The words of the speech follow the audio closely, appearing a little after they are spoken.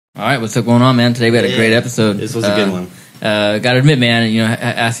All right, what's up going on, man? Today we had a great episode. This was a good one. Gotta admit, man,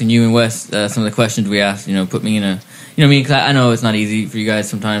 asking you and Wes some of the questions we asked, put me in a, because I know it's not easy for you guys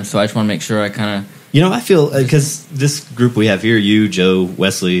sometimes, so I just want to make sure I kind of... I feel, because this group we have here, you, Joe,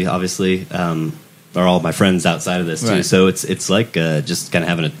 Wesley, obviously, are all my friends outside of this, too, right. So it's like just kind of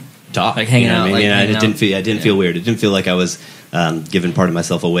having a talk. Like hanging out. I didn't feel weird. It didn't feel like I was giving part of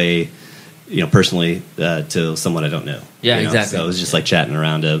myself away, personally, to someone I don't know. Yeah, exactly. So it was just like chatting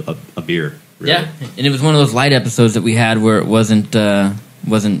around a beer. Really. Yeah, and it was one of those light episodes that we had where it wasn't. I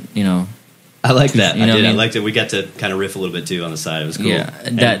like that. I did. I liked it. We got to kind of riff a little bit too on the side. It was cool.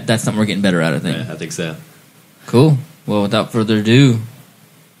 Yeah, that's something we're getting better at, I think. Yeah, I think so. Cool. Well, without further ado,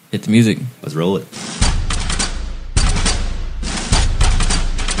 hit the music. Let's roll it.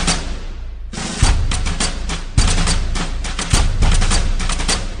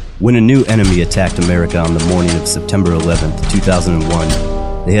 When a new enemy attacked America on the morning of September 11th,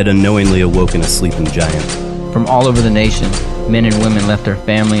 2001, they had unknowingly awoken a sleeping giant. From all over the nation, men and women left their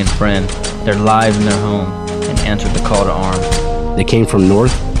family and friends, their lives and their home, and answered the call to arms. They came from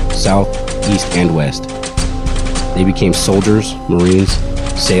north, south, east, and west. They became soldiers, Marines,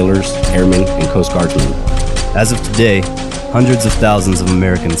 sailors, airmen, and Coast Guardsmen. As of today, hundreds of thousands of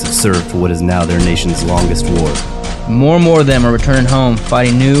Americans have served for what is now their nation's longest war. More and more of them are returning home,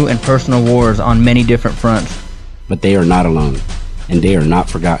 fighting new and personal wars on many different fronts. But they are not alone, and they are not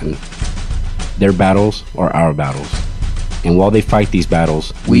forgotten. Their battles are our battles. And while they fight these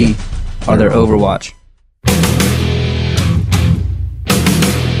battles, we are their Overwatch.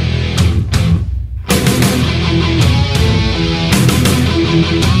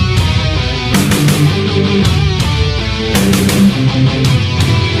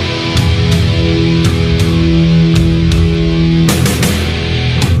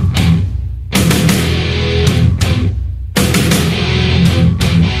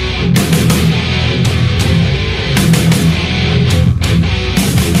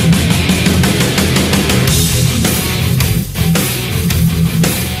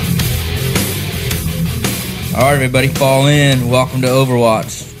 All right, everybody, fall in. Welcome to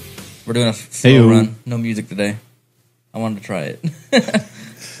Overwatch. We're doing a slow run. No music today. I wanted to try it.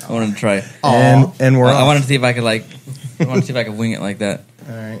 I wanted to try it. And we're I wanted to see if I could wing it like that.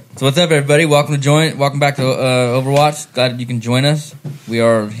 All right. So what's up, everybody? Welcome back to Overwatch. Glad you can join us. We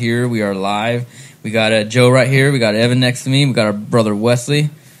are here. We are live. We got Joe right here. We got Evan next to me. We got our brother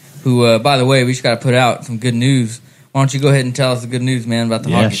Wesley, who, by the way, we just got to put out some good news. Why don't you go ahead and tell us the good news, man, about the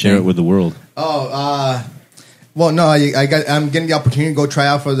hockey thing? Share it with the world. Well, no, I'm getting the opportunity to go try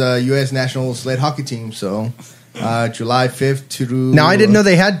out for the U.S. national sled hockey team. So, July 5th to... Now, I didn't know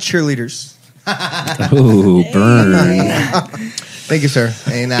they had cheerleaders. Ooh, burn. Thank you, sir.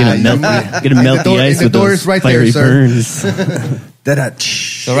 And, gonna melt the ice with those right fiery there, burns.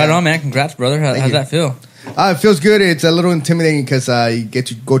 So right on, man. Congrats, brother. How's that feel? It feels good. It's a little intimidating because you get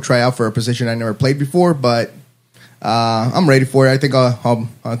to go try out for a position I never played before, but I'm ready for it. I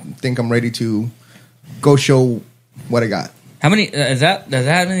think I'm ready to go show what I got. How many does that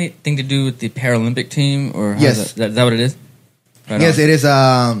have anything to do with the Paralympic team, or yes, is that what it is? Right yes, on. it is.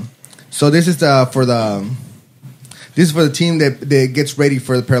 So this is for the team that gets ready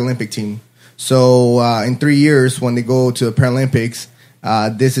for the Paralympic team. So in 3 years, when they go to the Paralympics,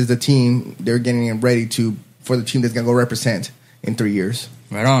 this is the team they're getting ready for the team that's gonna go represent in 3 years.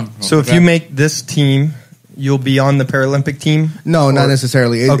 Right on. Well, so if you make this team, you'll be on the Paralympic team? No, not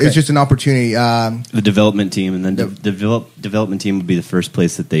necessarily. It's just an opportunity. The development team, and then the development team would be the first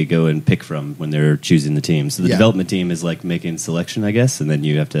place that they go and pick from when they're choosing the team. So the development team is like making selection, I guess, and then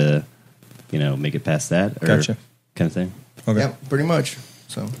you have to, make it past that. Gotcha. Kind of thing. Okay. Yeah, pretty much.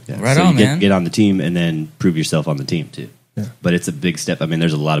 So right on, you man. Get on the team and then prove yourself on the team too. Yeah. But it's a big step. I mean,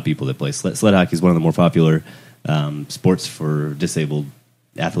 there's a lot of people that play sled hockey. Is one of the more popular sports for disabled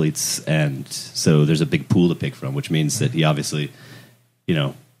athletes, and so there's a big pool to pick from, which means that he obviously,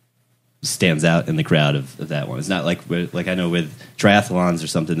 stands out in the crowd of that one. It's not like I know with triathlons or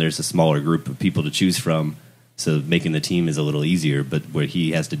something, there's a smaller group of people to choose from, so making the team is a little easier. But what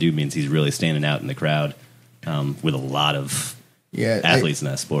he has to do means he's really standing out in the crowd with a lot of athletes in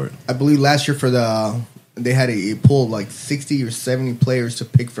that sport. I believe last year they had a pool of like 60 or 70 players to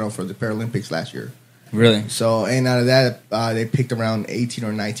pick from for the Paralympics last year. Really? So, and out of that, they picked around 18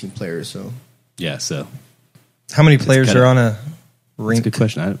 or 19 players. So, yeah. So, how many players are on a rink? That's a good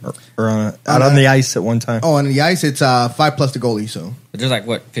question. Or on the ice at one time? Oh, on the ice, it's 5 plus the goalie. So, but there's like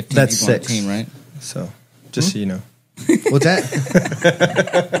 15 that's people 6 on the team, right? So, just so you know. What's that?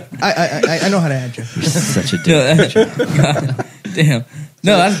 I know how to answer. Such a dick. God damn.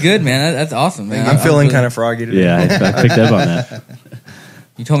 No, that's good, man. That's awesome, man. I'm feeling kind of froggy today. Yeah, I picked up on that.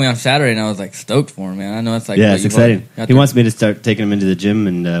 You told me on Saturday, and I was like stoked for him, man. I know it's like yeah, it's exciting. He wants me to start taking him into the gym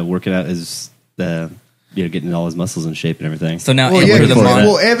and working out his, getting all his muscles in shape and everything. So now, Evan's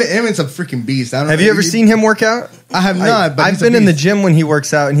a freaking beast. Have you ever seen him work out? I have not. But I've been in the gym when he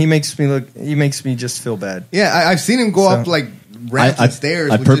works out, and he makes me just feel bad. Yeah, I've seen him go up like ramps and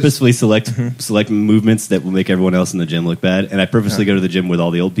stairs. I purposely select movements that will make everyone else in the gym look bad, and I purposely go to the gym with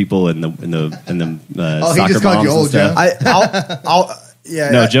all the old people and the soccer he just called moms you old, and stuff.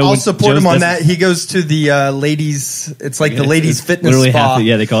 I'll support him on that. He goes to the ladies. It's like the ladies' fitness spa.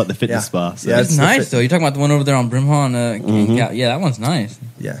 They call it the fitness spa. So. Yeah, it's nice though. You're talking about the one over there on Brimhall. Yeah, that one's nice.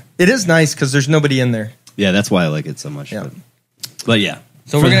 Yeah, it is nice because there's nobody in there. Yeah, that's why I like it so much. Yeah. But yeah.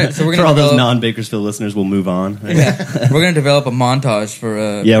 So we're gonna for all those non-Bakersfield listeners, we'll move on. Yeah, we're gonna develop a montage for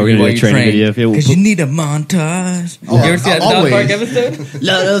we're gonna do a training video because you need a montage. You ever see that South Park episode?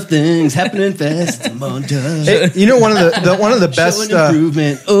 Lot of things happening fast. Montage. Hey, you know one of the best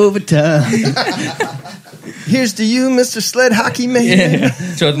improvement over time. Here's to you, Mr. Sled Hockey Man. Yeah.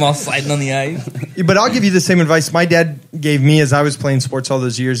 Show them all sliding on the ice. But I'll give you the same advice my dad gave me as I was playing sports all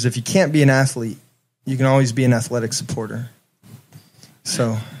those years. If you can't be an athlete, you can always be an athletic supporter.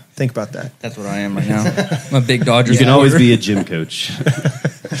 So think about that. That's what I am right now. I'm a big Dodgers. You can always be a gym coach.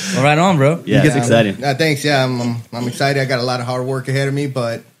 Well, right on, bro. Yeah, it's exciting. Thanks. Yeah, I'm excited. I got a lot of hard work ahead of me,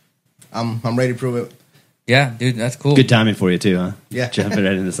 but I'm ready to prove it. Yeah, dude, that's cool. Good timing for you too, huh? Yeah, jumping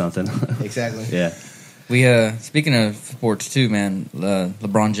right into something. Exactly. Yeah. We speaking of sports too, man.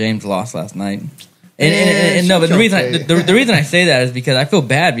 LeBron James lost last night. And no, but the reason I say that is because I feel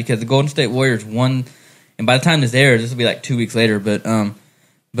bad because the Golden State Warriors won. And by the time this airs, this will be like 2 weeks later.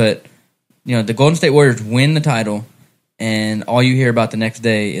 But you know, the Golden State Warriors win the title, and all you hear about the next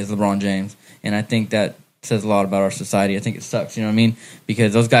day is LeBron James. And I think that says a lot about our society. I think it sucks. You know what I mean?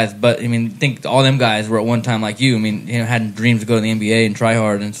 Because those guys. But I mean, think all them guys were at one time like you. I mean, had dreams to go to the NBA and try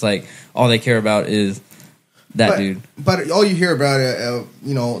hard, and it's like all they care about is that dude. But all you hear about, the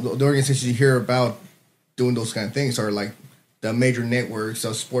organizations you hear about doing those kind of things are like the major networks,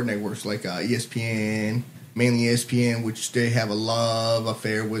 sport networks like ESPN, mainly ESPN, which they have a love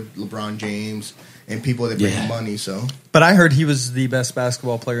affair with LeBron James and people that bring money. So, but I heard he was the best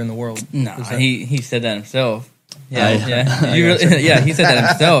basketball player in the world. No, he said that himself. Yeah, he said that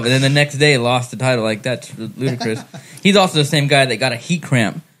himself, and then the next day lost the title. Like that's ludicrous. He's also the same guy that got a heat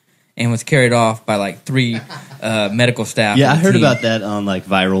cramp and was carried off by like 3 medical staff. Yeah, I heard about that on like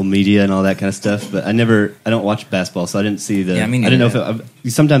viral media and all that kind of stuff, but I don't watch basketball, so I didn't see the. Yeah, I didn't know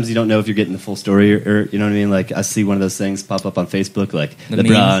sometimes you don't know if you're getting the full story or you know what I mean. Like I see one of those things pop up on Facebook, like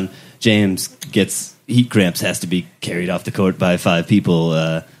LeBron James gets heat cramps, has to be carried off the court by 5 people,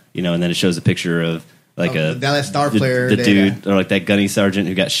 and then it shows a picture of. Like a Dallas Star player, the dude, or like that gunny sergeant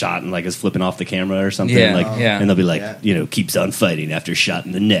who got shot and like is flipping off the camera or something. And they'll be like, keeps on fighting after shot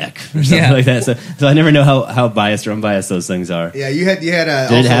in the neck or something like that. So I never know how biased or unbiased those things are. Yeah, you had.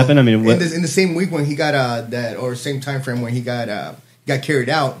 Did it happen? I mean, in the same week when he got same time frame when he got carried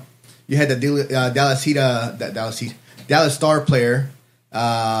out, you had the Dallas Star player,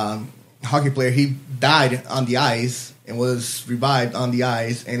 hockey player. He died on the ice. And was revived on the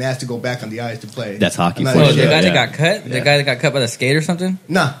ice and asked to go back on the ice to play. That's hockey. The guy that got cut? The guy that got cut by the skate or something?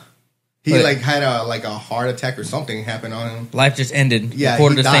 Nah. He had a heart attack or something happen on him. Life just ended. Yeah,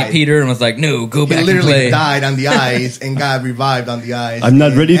 reported to St. Peter and was like, no, go back and play. He literally died on the ice and got revived on the ice. I'm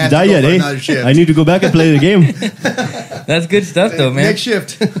not ready to die yet, eh? I need to go back and play the game. That's good stuff, though, man. Next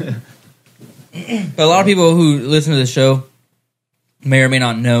shift. But a lot of people who listen to the show may or may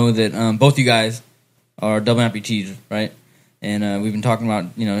not know that both you guys are double amputees, right? And we've been talking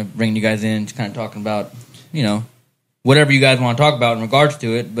about, bringing you guys in, just kind of talking about, whatever you guys want to talk about in regards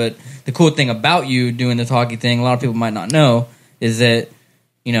to it. But the cool thing about you doing this hockey thing, a lot of people might not know, is that,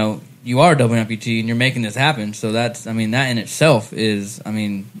 you are a double amputee and you're making this happen. So that in itself is,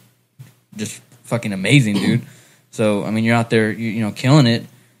 just fucking amazing, dude. So, you're out there, killing it.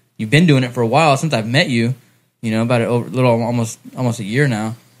 You've been doing it for a while since I've met you, about almost a year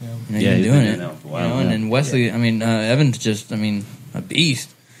now. You've been doing it. And then Wesley, Evan's just, a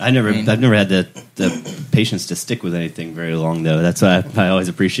beast. I've never had the patience to stick with anything very long, though. That's why I always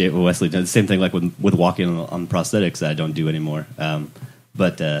appreciate what Wesley does. The same thing like with walking on prosthetics that I don't do anymore. I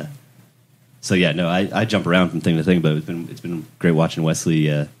jump around from thing to thing, but it's been great watching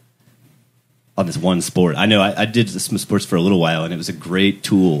Wesley on this one sport. I know I did some sports for a little while, and it was a great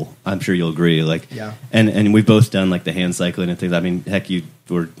tool. I'm sure you'll agree. And we've both done like the hand cycling and things. Heck, you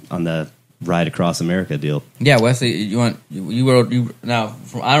were on the Ride Across America deal. Yeah, Wesley, you rode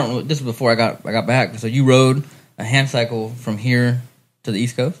I don't know. This was before I got back. So you rode a hand cycle from here to the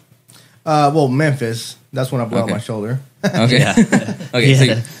East Coast. Memphis. That's when I blew out my shoulder. Okay. Yeah. Okay.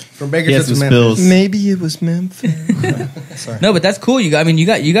 So From He had Bakersfield some to Memphis. spills. Maybe it was Memphis. Sorry. no, but that's cool. You guys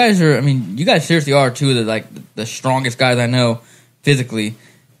are. I mean, you guys seriously are two of the strongest guys I know physically.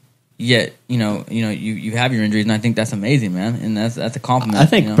 Yet, you have your injuries, and I think that's amazing, man. And that's a compliment. I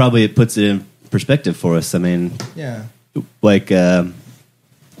think probably it puts it in perspective for us. I mean, Yeah. like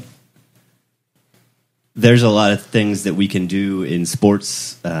there's a lot of things that we can do in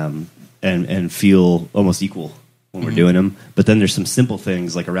sports and feel almost equal when we're doing them. But then there's some simple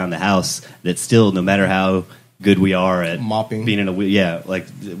things like around the house that still, no matter how good we are at Mopping. being in a like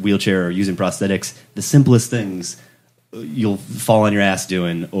wheelchair or using prosthetics, the simplest things you'll fall on your ass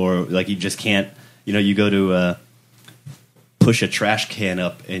doing, or like you just can't. You go to push a trash can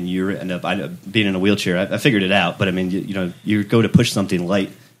up and you end up being in a wheelchair. I figured it out, but I mean, you go to push something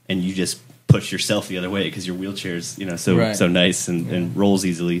light and you just push yourself the other way because your wheelchair's so nice and rolls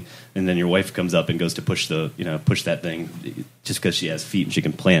easily, and then your wife comes up and goes to push that thing just because she has feet and she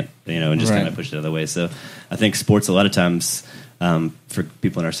can plant and just kind of push it the other way. So I think sports a lot of times for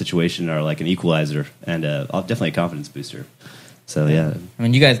people in our situation are like an equalizer and definitely a confidence booster. So yeah, I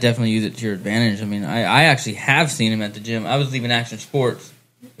mean, you guys definitely use it to your advantage. I mean, I actually have seen him at the gym. I was leaving Action Sports,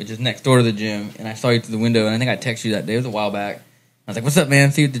 which is next door to the gym, and I saw you through the window, and I think I texted you that day. It was a while back. I was like, "What's up,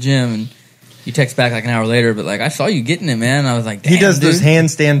 man? See you at the gym." And you text back like an hour later, but like I saw you getting it, man. And I was like, damn, He does dude. those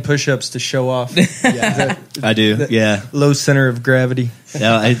handstand push-ups to show off. I do. Yeah, Low center of gravity.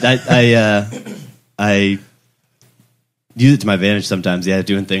 no, I use it to my advantage sometimes. Yeah,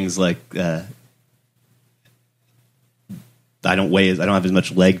 doing things like I don't have as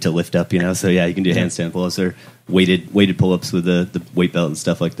much leg to lift up, So yeah, you can do handstand pull-ups or weighted pull-ups with the weight belt and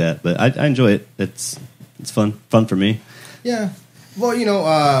stuff like that. But I enjoy it. It's fun for me. Yeah. Well,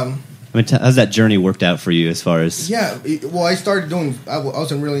 I mean, how's that journey worked out for you as far as? Yeah, I started doing. I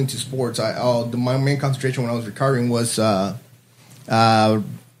wasn't really into sports. My main concentration when I was recovering was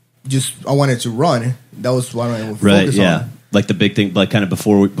just I wanted to run. That was what I would focus on. Like the big thing, like kind of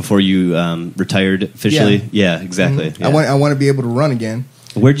before you retired officially. Yeah, exactly. Mm-hmm. Yeah. I want to be able to run again.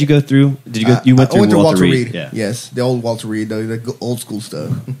 Where'd you go through? Did you go? You went I went through through Walter Reed. Yeah, Yes, the old Walter Reed, the old school stuff.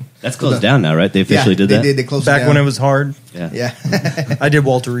 that's closed down now, right? They officially did that. They closed Back it when down. it was hard. Yeah. I did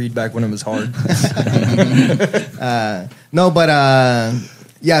Walter Reed back when it was hard. No, but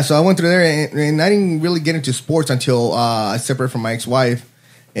yeah. So I went through there, and I didn't really get into sports until I separated from my ex-wife,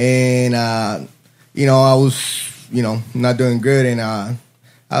 and I was not doing good, and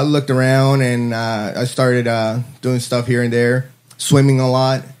I looked around, and I started doing stuff here and there, swimming a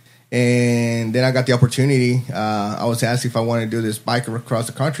lot, and then I got the opportunity. I was asked if I wanted to do this bike across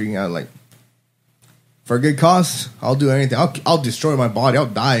the country, and I was like, for a good cause, I'll do anything. I'll destroy my body. I'll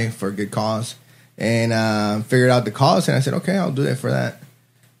die for a good cause. And figured out the cause, and I said, okay, I'll do that for that.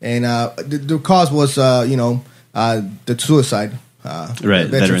 And the cause was, the suicide. Right,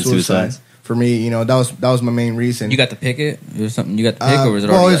 veteran suicide. For me, that was my main reason. You got to pick it? It was something you got to pick, or was it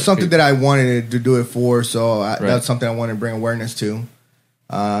well, already it's something that I wanted to do it for, so that's something I wanted to bring awareness to.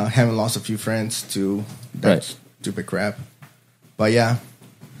 Haven't lost a few friends to that stupid crap. But yeah.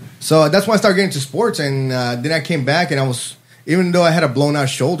 So that's when I started getting into sports, and then I came back, and I was, even though I had a blown out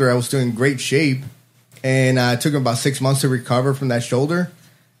shoulder, I was still in great shape. And it took about 6 months to recover from that shoulder.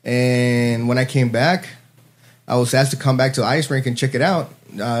 And when I came back, I was asked to come back to the ice rink and check it out,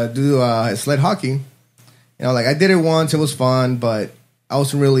 do sled hockey. I did it once, it was fun, but I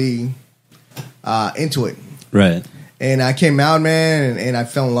wasn't really into it. Right. And I came out, man, and I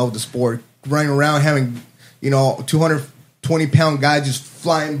fell in love with the sport. Running around, having 220-pound guys just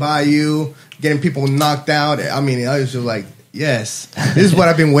flying by you, getting people knocked out. I mean, I was just like, yes, this is what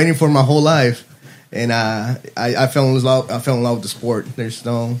I've been waiting for my whole life. And I fell in love. I fell in love with the sport. There's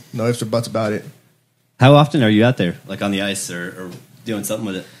no ifs or buts about it. How often are you out there, like on the ice or doing something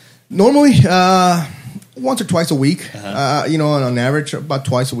with it? Normally, once or twice a week. On average, about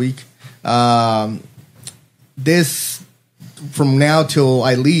twice a week. This, from now till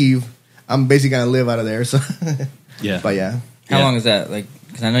I leave, I'm basically gonna live out of there. So yeah, but yeah. How long is that? Like,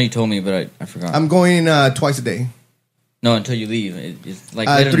 because I know you told me, but I forgot. I'm going twice a day. No, until you leave. It's like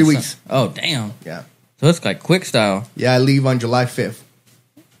 3 weeks. Oh, damn. Yeah. So it's like quick style. Yeah, I leave on July 5th.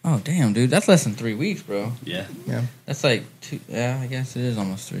 Oh, damn, dude. That's less than 3 weeks, bro. Yeah. Yeah. That's like 2. Yeah, I guess it is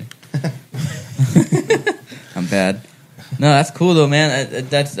almost 3. I'm bad. No, that's cool though, man.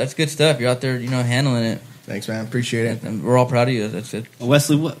 That's good stuff. You're out there, handling it. Thanks, man. Appreciate it. And we're all proud of you. That's it.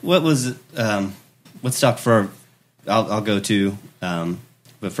 Wesley, what was it? What stopped for our? I'll go to,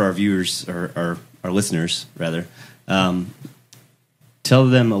 but for our viewers or our listeners rather. Tell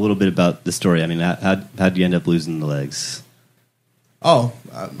them a little bit about the story. I mean, how'd you end up losing the legs? Oh,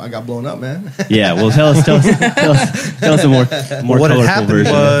 I got blown up, man. Yeah, well, tell us a more what colorful happened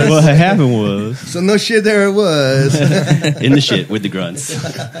version. was- What happened was So no shit, there it was. in the shit with the grunts.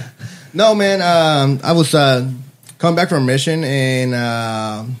 No, man. I was coming back from a mission,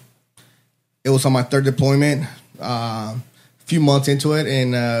 and it was on my third deployment. A few months into it,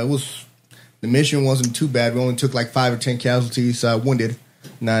 and the mission wasn't too bad. We only took like 5 or 10 casualties, wounded,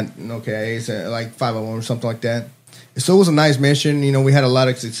 not okay, so like 5 of them or something like that. So it was a nice mission. You know, we had a lot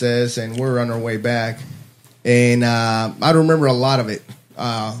of success, and we're on our way back. And I don't remember a lot of it.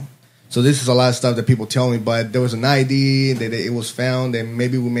 So this is a lot of stuff that people tell me. But there was an ID that it was found, and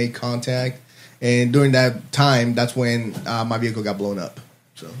maybe we made contact. And during that time, that's when my vehicle got blown up.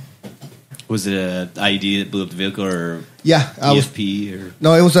 So Was it a IED that blew up the vehicle, or yeah, ESP? Or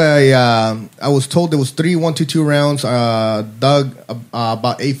no, it was a. I was told there was 3 .122 rounds dug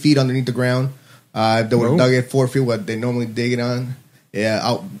about 8 feet underneath the ground. They would have dug it 4 feet, what they normally dig it on.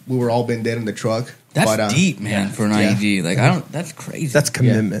 Yeah, we were all been dead in the truck. That's deep, man, for an IED. Like, I don't. That's crazy. That's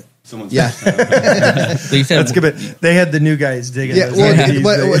commitment. someone's Yeah. So you said That's good. But they had the new guys digging. Yeah, those well,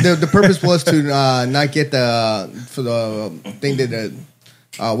 IEDs. the purpose was to not get the thing that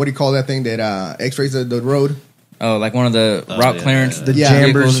what do you call that thing that X-rays the road? Oh, like one of the route clearance The Yeah.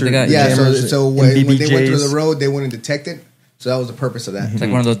 jambers. vehicles that they got? Yeah, Jammers so and when they went through BBJs. the road, they wouldn't detect it. So that was the purpose of that. It's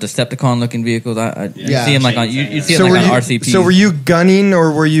like one of those Decepticon-looking vehicles. You Yeah. see them like on you see So them were like you on RCP. so were you gunning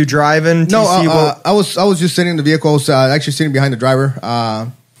or were you driving? No, TC? What- I was just sitting in the vehicle, actually sitting behind the driver,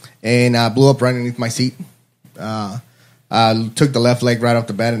 and I blew up right underneath my seat. I took the left leg right off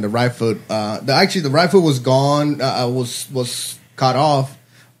the bat, and the right foot. The right foot was gone. Was cut off,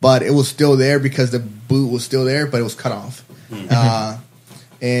 but it was still there because the boot was still there, but it was cut off.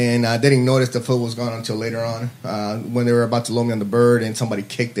 And I didn't notice the foot was gone until later on when they were about to load me on the bird, and somebody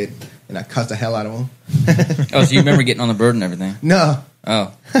kicked it, and I cussed the hell out of them. Oh, so you remember getting on the bird and everything? No,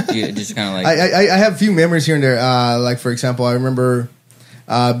 Oh, you just kind of like I have a few memories here and there. Like, for example, I remember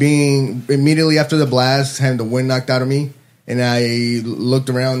being immediately after the blast, having the wind knocked out of me, and I looked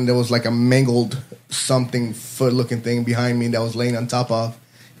around, and there was like a mangled something foot-looking thing behind me that I was laying on top of.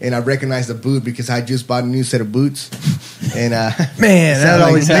 And I recognized the boot because I just bought a new set of boots. And Man, that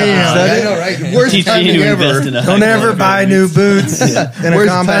always happens. I know, right? Worst Teach you timing to ever. invest in a Don't ever buy new boots in a Worst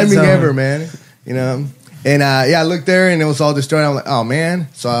combat timing zone. ever, man. You know. And I looked there, and it was all destroyed. I'm like, oh man.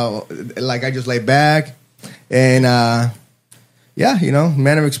 So I just laid back, and yeah, you know,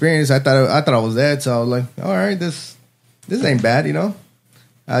 man of experience. I thought I was dead. So I was like, all right, this ain't bad, you know.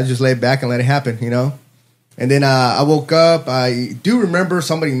 I just laid back and let it happen, you know. And then I woke up. I do remember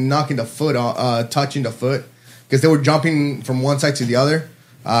somebody knocking the foot, touching the foot, because they were jumping from one side to the other.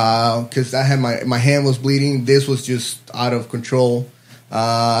 Because I had my hand was bleeding. This was just out of control.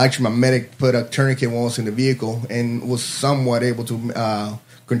 Actually, my medic put a tourniquet once in the vehicle and was somewhat able to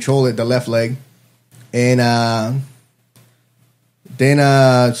control it, the left leg. And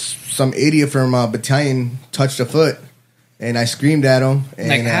then some idiot from battalion touched the foot, and I screamed at him. And,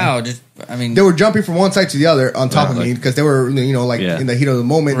 like how? Just they were jumping from one side to the other on top of me because they were, you know, in the heat of the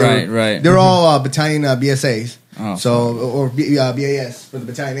moment. Right. They're all battalion BSAs, Oh, BAS for the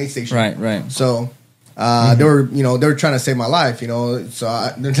battalion 8 station. Right. So they were, you know, they were trying to save my life, you know. So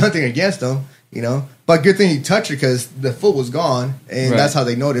there's nothing against them, you know. But good thing he touched it because the foot was gone, and that's how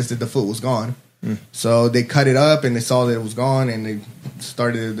they noticed that the foot was gone. So they cut it up, and they saw that it was gone, and they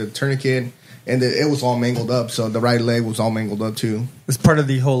started the tourniquet. And it was all mangled up, so the right leg was all mangled up too. It's part of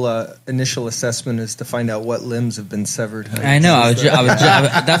the whole initial assessment is to find out what limbs have been severed. I know.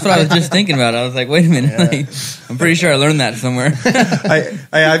 That's what I was just thinking about. I was like, wait a minute. Like, I'm pretty sure I learned that somewhere.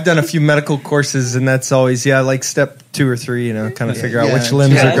 I've done a few medical courses, and that's always like step 2 or 3. You know, kind of figure out which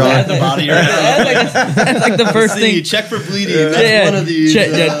limbs are At gone. the body That's like the first See, thing. check for bleeding. That's one of these. Check.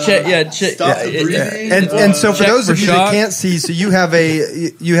 Stop the breathing. And so for Check those for of you shock. that can't see, so you have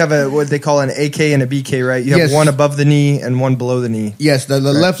a what they call an AK and a BK, right? You have Yes. one above the knee and one below the knee. Yes, the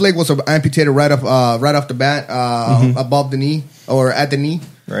left leg was amputated right off the bat, above the knee or at the knee,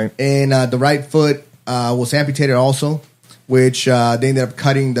 Right. and the right foot was amputated also, which they ended up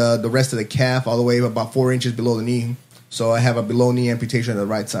cutting the rest of the calf all the way about 4 inches below the knee. So I have a below knee amputation on the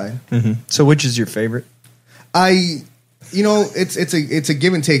right side. So which is your favorite? You know, it's a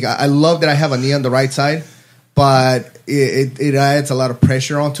give and take. I love that I have a knee on the right side, but it adds a lot of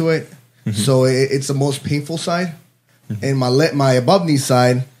pressure onto it. So it's the most painful side. And my above knee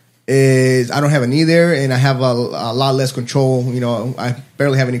side is I don't have a knee there, and I have a lot less control. You know, I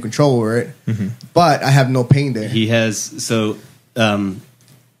barely have any control over it, but I have no pain there. He has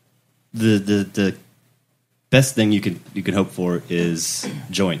the best thing you can hope for is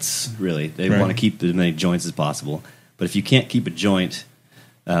joints. Really, they want to keep as many joints as possible. But if you can't keep a joint,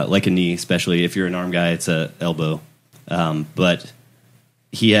 like a knee, especially if you're an arm guy, it's a elbow. But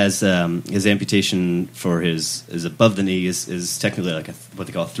he has his amputation for his above the knee is technically like what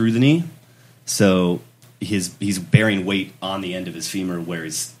they call through the knee. So he's bearing weight on the end of his femur where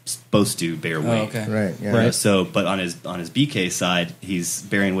he's supposed to bear weight. Oh, okay. Right. Yeah. Right. So, but on his BK side, he's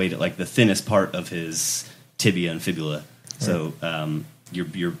bearing weight at like the thinnest part of his tibia and fibula. So your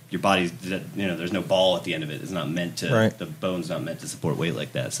body, there's no ball at the end of it. It's not meant to. Right. The bone's not meant to support weight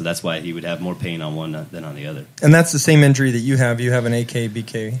like that. So that's why he would have more pain on one than on the other. And that's the same injury that you have. You have an AK,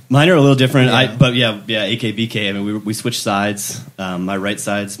 BK. Mine are a little different. Yeah. But AK BK. I mean, we switched sides. My right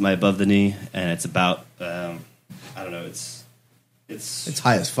side's my above the knee, and it's about I don't know. It's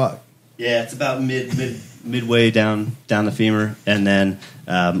high as fuck. Yeah, it's about midway down the femur, and then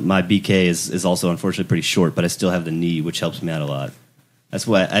my BK is also unfortunately pretty short, but I still have the knee, which helps me out a lot. That's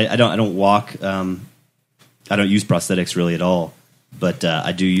why I don't walk. I don't use prosthetics really at all, but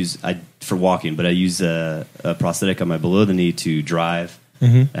I do use for walking. But I use a prosthetic on my below the knee to drive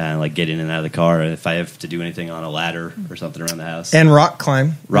and like get in and out of the car. If I have to do anything on a ladder or something around the house, And rock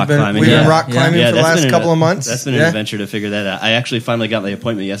climb. climbing. We've been rock climbing for the last couple of months. That's been an adventure to figure that out. I actually finally got my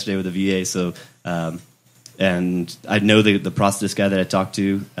appointment yesterday with the VA. So, and I know the prosthetist guy that I talked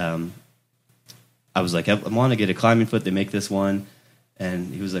to. I was like, I want to get a climbing foot. They make this one.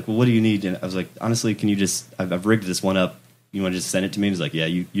 And he was like, well, what do you need? And I was like, honestly, can you just, I've rigged this one up. You want to just send it to me? And he's like, yeah,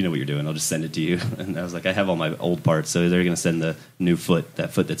 you know what you're doing. I'll just send it to you. And I was like, I have all my old parts. So they're going to send the new foot,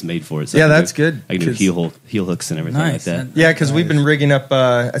 that foot that's made for it. So Yeah, that's good. I can do heel hooks and everything Nice. like that. Yeah, because we've been rigging up.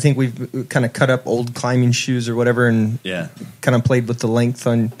 I think we've kind of cut up old climbing shoes or whatever, and Yeah. kind of played with the length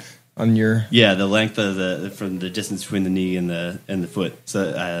on your. Yeah, the length of from the distance between the knee and the foot.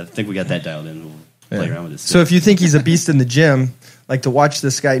 So I think we got that dialed in. We'll play around with this. So if you think he's a beast in the gym, like to watch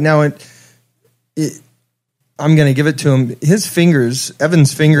this guy now, I'm going to give it to him. His fingers,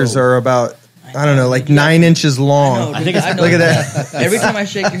 Evan's fingers, are about I don't know, like 9 inches long. I think it's, look at that. Every time I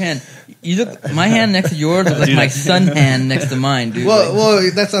shake your hand, you look. My hand next to yours looks like Dude, my son's hand next to mine, dude. Well,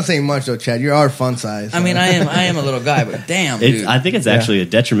 that's not saying much though, Chad. You are fun size. I mean, I am a little guy, but damn, dude. I think it's actually a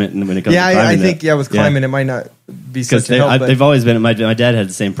detriment when it comes Yeah, to climbing. I think with climbing it might not be such because a help. But they've always been. My dad had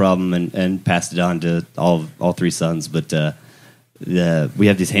the same problem and passed it on to all three sons, but. We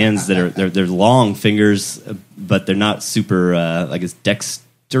have these hands that are they're long fingers, but they're not super. Like it's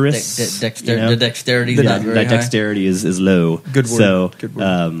dexterous. The dexterity is not very high. Dexterity is low. Good word. So, Good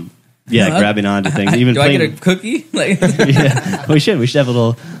word. grabbing onto things. Even do playing, I get a cookie? Like, yeah, we should have a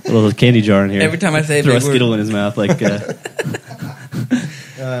little candy jar in here. Every time I say a throw a big word. Skittle in his mouth, like.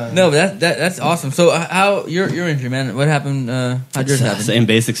 No, but that's awesome. So how your injury, man? What happened? How'd yours happen? Same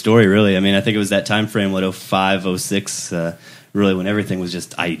basic story, really. I mean, I think it was that time frame, 05, 06, really when everything was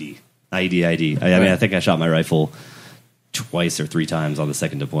just IED. I mean, I think I shot my rifle twice or three times on the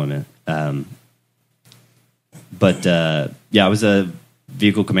second deployment. I was a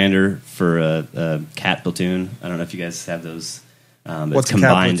vehicle commander for a CAT platoon. I don't know if you guys have those. What's it's a CAT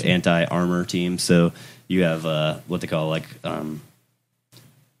combined platoon? anti-armor team. So you have what they call what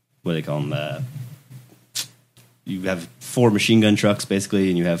do they call them? You have 4 machine gun trucks basically,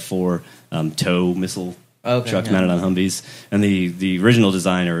 and you have 4 tow missile trucks mounted on Humvees. And the original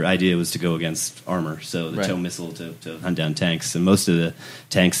design or idea was to go against armor, so the tow missile to hunt down tanks. And most of the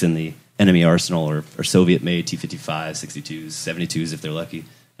tanks in the enemy arsenal are Soviet-made T-55, 62s, 72s if they're lucky.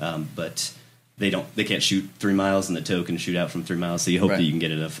 But they can't shoot 3 miles, and the tow can shoot out from 3 miles. So you hope that you can get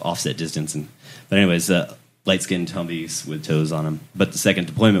enough offset distance. But anyways, light-skinned Humvees with tows on them. But the second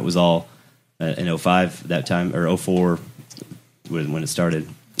deployment was all in 05 that time, or 04 when it started.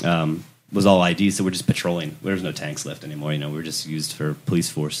 Was all ID, so we're just patrolling. There's no tanks left anymore. We were just used for police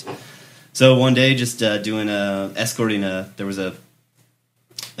force. So one day, just escorting there was a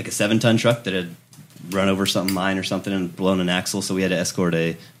 7-ton truck that had run over something, mine or something, and blown an axle. So we had to escort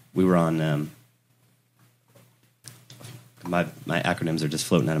we were on. My acronyms are just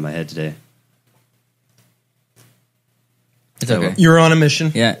floating out of my head today. It's okay. You're on a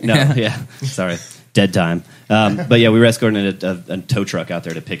mission. Yeah. No, yeah. Sorry. Dead time. But yeah, we were escorting a tow truck out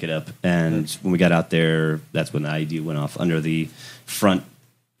there to pick it up. And when we got out there, that's when the IED went off under the front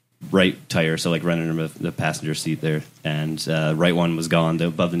right tire. So like running under the passenger seat there. And right one was gone. The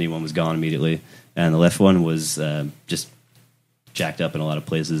above the knee one was gone immediately. And the left one was just jacked up in a lot of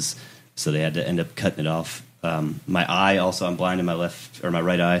places. So they had to end up cutting it off. My eye also, I'm blind in my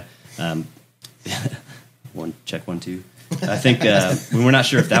right eye. 1, 2. I think we were not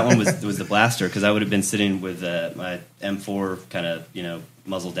sure if that one was the blaster, because I would have been sitting with my M4 kind of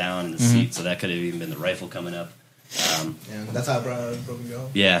muzzle down in the seat, so that could have even been the rifle coming up. that's how broken go.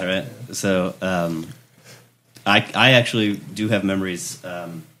 Yeah, right. So I actually do have memories.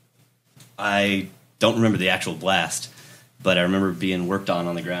 I don't remember the actual blast, but I remember being worked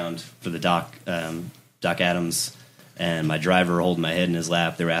on the ground for the Doc Adams, and my driver holding my head in his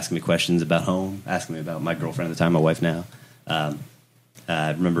lap. They were asking me questions about home, asking me about my girlfriend at the time, my wife now. I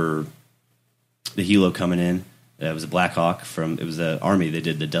remember the helo coming in. It was a Black Hawk it was the Army. They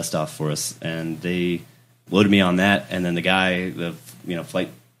did the dust off for us, and they loaded me on that. And then the guy, the flight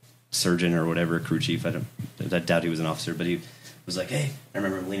surgeon or whatever, crew chief, I doubt he was an officer, but he was like, "Hey," I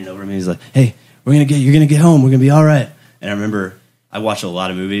remember him leaning over me. He's like, "Hey, you're gonna get home. We're gonna be all right." And I remember I watched a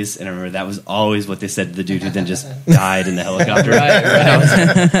lot of movies, and I remember that was always what they said to the dude who then just died in the helicopter. Right.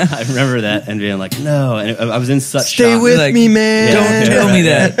 I remember that and being like, "No," and I was in such Stay shock. with me, man. Don't tell me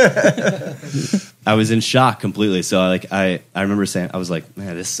that. I was in shock completely. So I remember saying, I was like,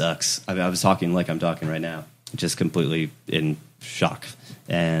 "Man, this sucks." I was talking like I'm talking right now, just completely in shock.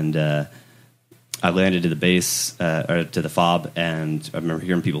 And I landed to the base, or to the FOB, and I remember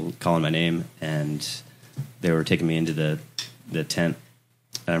hearing people calling my name, and they were taking me into the tent.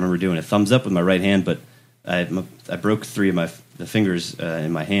 And I remember doing a thumbs up with my right hand, but I broke 3 of the fingers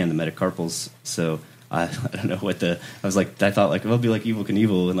in my hand, the metacarpals. So I don't know what I thought like, well, it'll be like Evel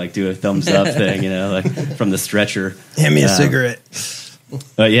Knievel and like do a thumbs up thing, like from the stretcher. Hand me a cigarette.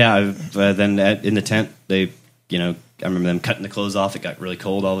 But yeah, then in the tent, they, I remember them cutting the clothes off. It got really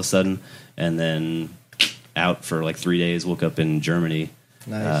cold all of a sudden, and then out for like 3 days. Woke up in Germany,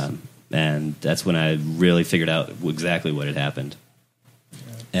 Nice. and that's when I really figured out exactly what had happened.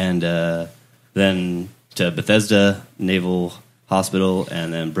 And then to Bethesda Naval Hospital,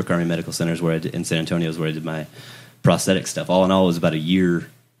 and then Brooke Army Medical Centers in San Antonio is where I did my prosthetic stuff. All in all, it was about a year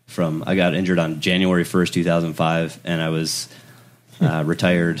from. I got injured on January 1st, 2005, and I was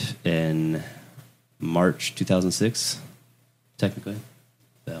retired in March 2006, technically.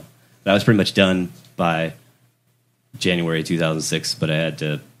 So I was pretty much done by January 2006, but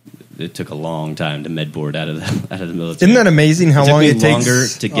it took a long time to med board out of the military. Isn't that amazing how long it takes? Longer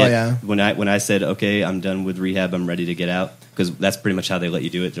to get. Oh, yeah. When I said, okay, I'm done with rehab, I'm ready to get out, because that's pretty much how they let you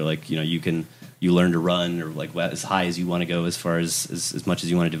do it. They're like, you learn to run, or like as high as you want to go, as far as much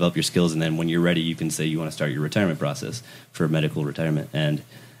as you want to develop your skills, and then when you're ready, you can say you want to start your retirement process for medical retirement. And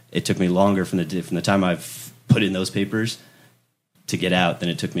it took me longer from the time I've put in those papers to get out than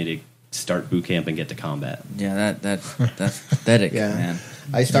it took me to start boot camp and get to combat. Yeah, that's pathetic, Yeah. man.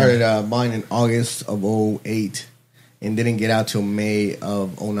 I started mine in August of 2008 and didn't get out till May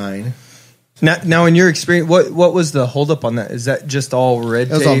of 2009. Now, in your experience, what was the holdup on that? Is that just all red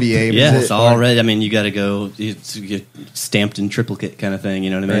tape? It was all VA. Yeah, it's all red. I mean, you got to go you get stamped in triplicate kind of thing.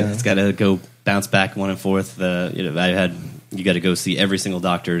 You know what I mean? Yeah. It's got to go bounce back 1 1/4. You got to go see every single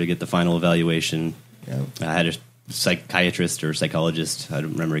doctor to get the final evaluation. Yeah. I had a psychiatrist or psychologist. I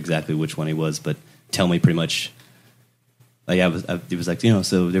don't remember exactly which one he was, but tell me pretty much. Like it was like,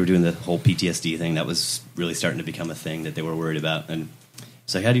 so they were doing the whole PTSD thing that was really starting to become a thing that they were worried about. And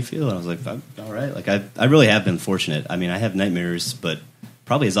it's like, how do you feel? And I was like, I'm all right. Like I really have been fortunate. I mean, I have nightmares, but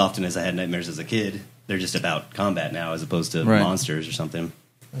probably as often as I had nightmares as a kid. They're just about combat now as opposed to monsters or something.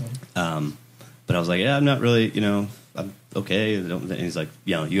 But I was like, yeah, I'm not really, I'm okay. And he's like,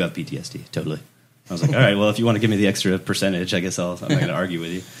 you have PTSD, totally. I was like, all right, well, if you want to give me the extra percentage, I guess I'm not going to argue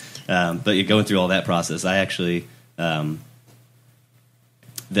with you. But you're going through all that process. I actually,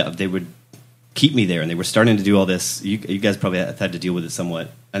 they would keep me there, and they were starting to do all this. You guys probably have had to deal with it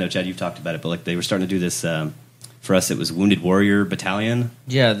somewhat. I know, Chad, you've talked about it, but like they were starting to do this. For us, it was Wounded Warrior Battalion.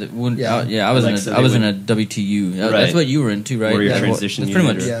 Yeah, I was in a WTU. Right. That's what you were in too, right? Warrior Transition That's pretty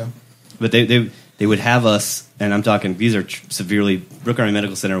Unit. much. Yeah. But they would have us, and I'm talking, these are severely, Brooke Army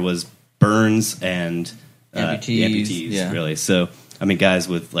Medical Center was burns and amputees, really. So, I mean, guys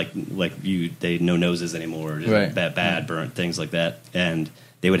with like you, they no noses anymore, just Right. bad burnt, things like that. And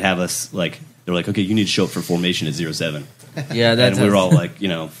they would have us, they're like, okay, you need to show up for formation at 07. Yeah, that's. And we were all like,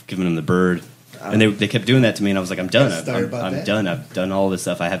 giving them the bird. And they kept doing that to me, and I was like, I'm done. I'm done. I've done all this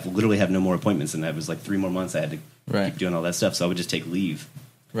stuff. I literally have no more appointments, and that was like 3 more months I had to keep doing all that stuff. So I would just take leave.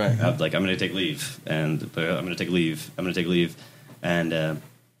 Right. I was like, I'm going to take leave, and I'm going to take leave. I'm going to take leave. And I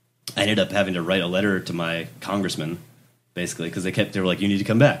ended up having to write a letter to my congressman, basically, because they were like, you need to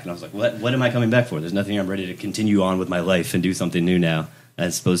come back. And I was like, what am I coming back for? There's nothing. I'm ready to continue on with my life and do something new now,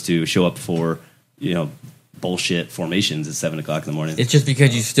 as opposed to show up for, bullshit formations at 7 o'clock in the morning. It's just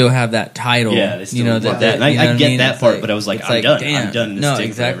because you still have that title. Yeah, they still want that. And I get that part, but I was like, I'm done. Damn. I'm done. No,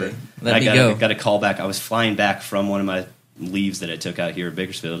 exactly. Forever. Let me go. go. I got a call back. I was flying back from one of my leaves that I took out here at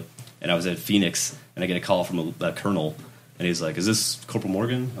Bakersfield, and I was at Phoenix, and I get a call from a colonel, And he's like, "Is this Corporal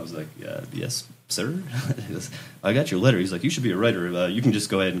Morgan?" I was like, "Yes, sir." He goes, "I got your letter." He's like, "You should be a writer. You can just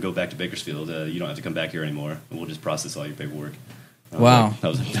go ahead and go back to Bakersfield. You don't have to come back here anymore, and we'll just process all your paperwork." Wow. I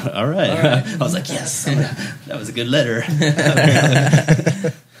was like, all right. I was like, yes, that was a good letter.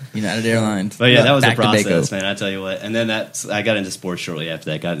 United Airlines. But yeah, that was a Back to process, Baco. man. I tell you what. And then I got into sports shortly after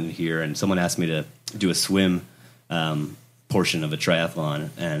that. Got in here, and someone asked me to do a swim portion of a triathlon,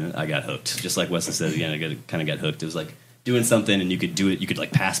 and I got hooked. Just like Wesley said, again, I kind of got hooked. It was like doing something, and you could do it. You could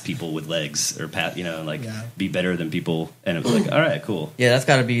like pass people with legs, or be better than people. And it was like, all right, cool. Yeah, that's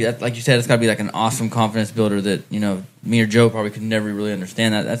got to be, like you said, it's got to be like an awesome confidence builder that, you know, me or Joe probably could never really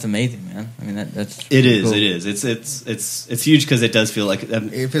understand that. That's amazing, man. I mean, that's It is. cool. It is. It's huge because it does feel like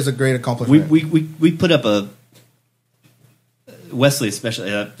It feels a great accomplishment. we put up a Wesley,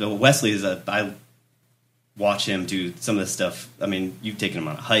 especially Wesley is I watch him do some of this stuff. I mean, you've taken him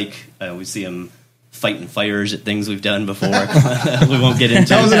on a hike. We see him fighting fires at things we've done before. We won't get into.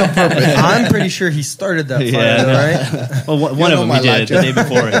 That wasn't on purpose. I'm pretty sure he started that fire, right? Well, one of them my he did life, the day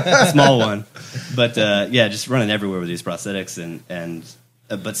before, a small one. But just running everywhere with these prosthetics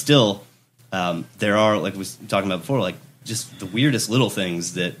but still, there are, like we was talking about before, like just the weirdest little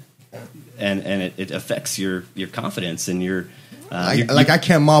things that, and it affects your confidence and your. I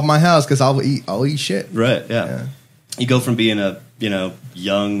can't mob my house because I'll eat shit. Right. Yeah. You go from being a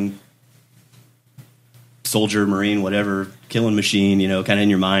young soldier, Marine, whatever, killing machine, kind of in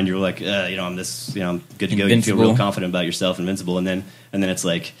your mind, you're like, I'm this, I'm good to go. You feel real confident about yourself, invincible, and then it's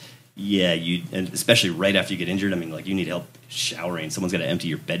like, and especially right after you get injured, I mean, like you need help showering. Someone's got to empty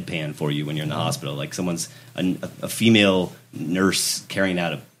your bedpan for you when you're in the hospital. Like someone's a female nurse carrying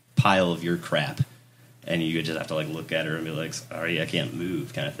out a pile of your crap. And you just have to like look at her and be like, "Sorry, I can't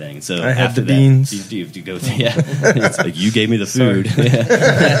move," kind of thing. And so I had after the beans. You go through, it's like you gave me the food.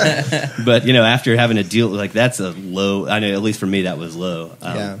 But after having to deal like that's a low. I know at least for me that was low.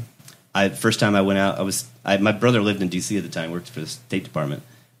 First time I went out, my brother lived in D.C. at the time, worked for the State Department,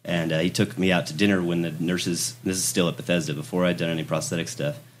 and he took me out to dinner when the nurses. This is still at Bethesda before I'd done any prosthetic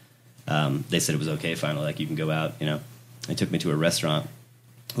stuff. They said it was okay finally, like you can go out. They took me to a restaurant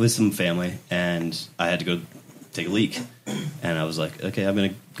with some family, and I had to go take a leak. And I was like, okay, I'm going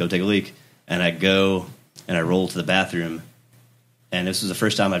to go take a leak. And I go, and I roll to the bathroom. And this was the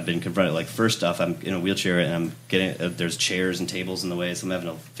first time I'd been confronted. Like, first off, I'm in a wheelchair, and I'm getting, there's chairs and tables in the way, so I'm having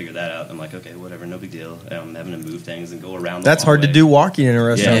to figure that out. I'm like, okay, whatever, no big deal. And I'm having to move things and go around the That's hard to hallway. do walking in a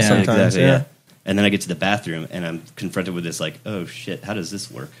restaurant Yeah, sometimes. exactly, Yeah. And then I get to the bathroom, and I'm confronted with this, like, oh, shit, how does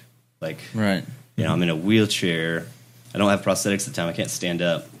this work? Like, Right. I'm in a wheelchair. I don't have prosthetics at the time. I can't stand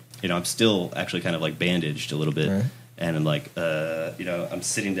up. I'm still actually kind of like bandaged a little bit. Right. And I'm like, I'm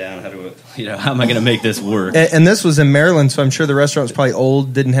sitting down. How am I going to make this work? And this was in Maryland, so I'm sure the restaurant was probably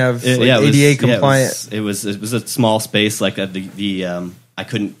old, didn't have ADA compliant. It was a small space. Like I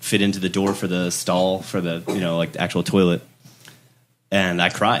couldn't fit into the door for the stall for the like the actual toilet, and I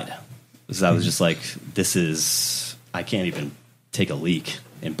cried because I was just like, I can't even take a leak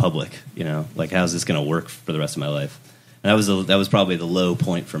in public. Like how's this going to work for the rest of my life? And that was probably the low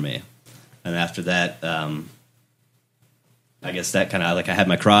point for me. And after that, I guess that kind of like I had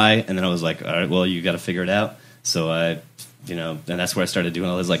my cry, and then I was like, all right, well, you got to figure it out. So and that's where I started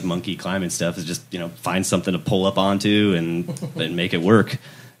doing all this like monkey climbing stuff. Is just find something to pull up onto and make it work.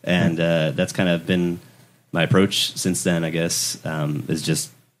 And that's kind of been my approach since then. I guess is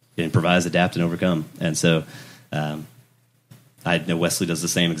just improvise, adapt, and overcome. And so. I know Wesley does the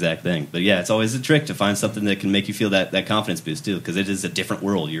same exact thing, but yeah, it's always a trick to find something that can make you feel that confidence boost too, because it is a different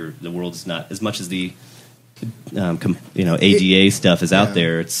world. The world's not as much as the ADA stuff is out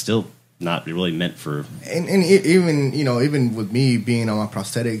there. It's still not really meant for. And even with me being on my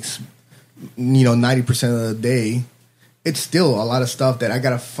prosthetics, 90% of the day, it's still a lot of stuff that I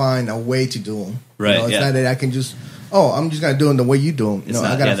gotta find a way to do them. Right. It's not that I can just I'm just gonna do them the way you do them. It's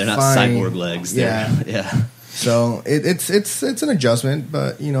I gotta they're not find, cyborg legs. Yeah. So it's an adjustment,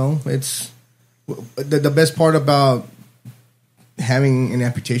 but it's the best part about having an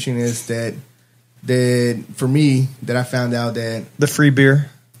amputation is that for me that I found out that the free beer.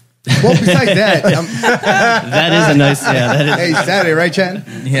 Well, besides that, that is a nice That is. Hey, Saturday, right, Chad?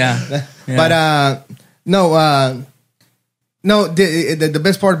 Yeah. But no. The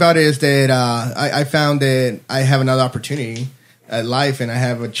best part about it is that I found that I have another opportunity at life, and I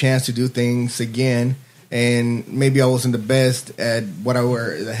have a chance to do things again. And maybe I wasn't the best at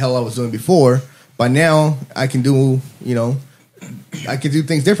the hell I was doing before, but now I can do, I can do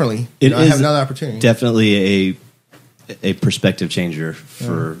things differently. I have another opportunity. Definitely a perspective changer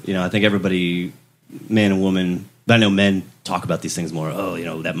for, I think everybody, man and woman, but I know men talk about these things more.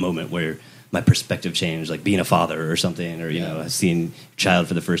 Oh, that moment where my perspective changed, like being a father or something, or seeing your child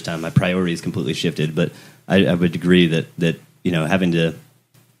for the first time. My priorities completely shifted. But I would agree that having to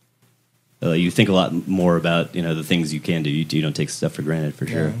you think a lot more about the things you can do. You don't take stuff for granted for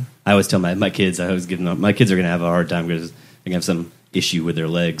sure. I always tell my kids, I always give them, my kids are going to have a hard time because they're going to have some issue with their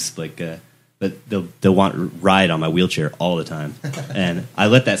legs, but they'll want to ride on my wheelchair all the time, and I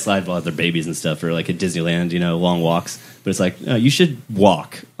let that slide while they're babies and stuff, or like at Disneyland, long walks. But it's like, no, you should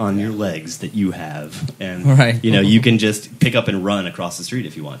walk on your legs that you have, and you can just pick up and run across the street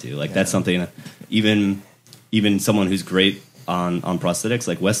if you want to. Like that's something. Even someone who's great on prosthetics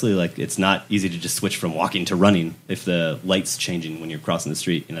like Wesley, like it's not easy to just switch from walking to running if the light's changing when you're crossing the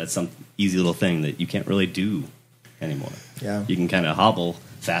street. That's some easy little thing that you can't really do anymore. Yeah, you can kind of hobble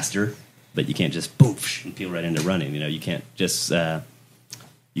faster, but you can't just boom and peel right into running. You can't just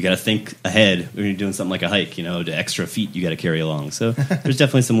you got to think ahead when you're doing something like a hike. The extra feet you got to carry along. So there's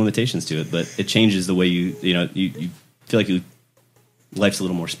definitely some limitations to it, but it changes the way you feel like life's a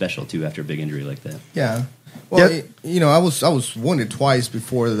little more special too after a big injury like that. Yeah. Well, I was wounded twice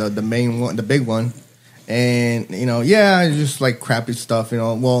before the main one, the big one, and just like crappy stuff.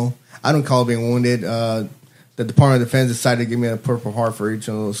 Well, I don't call it being wounded. The Department of Defense decided to give me a Purple Heart for each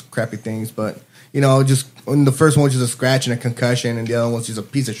of those crappy things, but just the first one was just a scratch and a concussion, and the other one was just a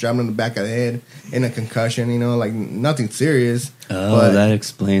piece of shrapnel in the back of the head and a concussion. Like nothing serious. Oh, but that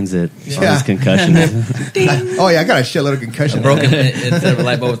explains it. All these concussions. I got a shitload of concussion. Instead of a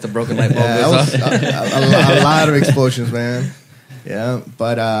light bulb, it's a broken light bulb. A lot of explosions, man. Yeah,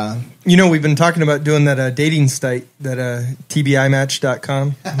 but we've been talking about doing that dating site, that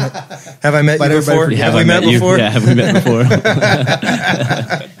tbimatch.com. Have I met you before? Have we met before? Yeah, have we met before?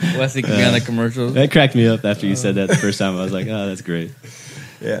 Wesley could be on the commercials. That cracked me up after you said that the first time. I was like, oh, that's great.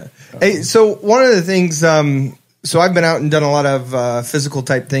 Yeah. Hey, so one of the things, so I've been out and done a lot of physical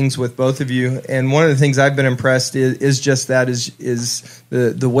type things with both of you, and one of the things I've been impressed is just that is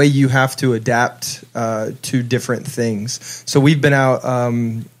the way you have to adapt to different things. So we've been out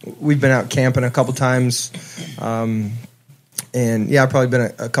camping a couple times, and I've probably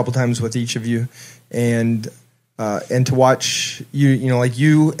been a couple times with each of you, and to watch you, like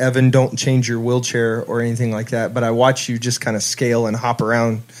you, Evan, don't change your wheelchair or anything like that, but I watch you just kind of scale and hop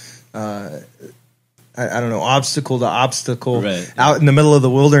around. I don't know, obstacle to obstacle out in the middle of the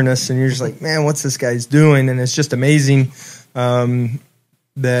wilderness, and you're just like, man, what's this guy's doing? And it's just amazing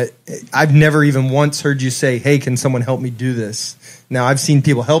that I've never even once heard you say, hey, can someone help me do this? Now, I've seen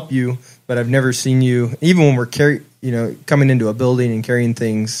people help you, but I've never seen you, even when we're coming into a building and carrying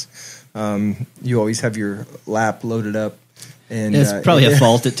things, you always have your lap loaded up. And it's probably a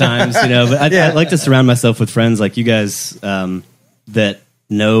fault at times, but I like to surround myself with friends like you guys that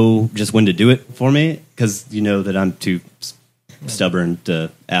know just when to do it for me, because that I'm too stubborn to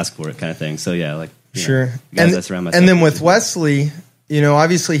ask for it, kind of thing. So sure. Guys I surround myself and then with Wesley,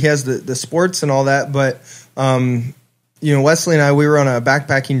 obviously he has the sports and all that, but Wesley and I, we were on a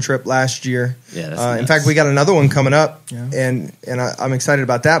backpacking trip last year. Yeah, in fact, we got another one coming up, and I'm excited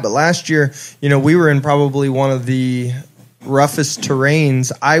about that. But last year, we were in probably one of the roughest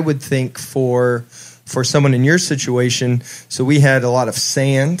terrains, I would think, for someone in your situation. So we had a lot of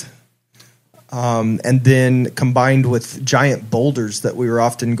sand, and then combined with giant boulders that we were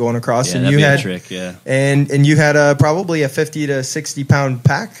often going across. And you had a trick, and you had probably a 50 to 60 pound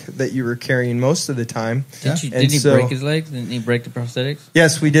pack that you were carrying most of the time. Didn't he break his legs? Didn't he break the prosthetics?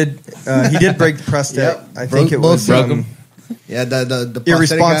 Yes, we did. He did break the prosthetic. I think it was broke him. Yeah, the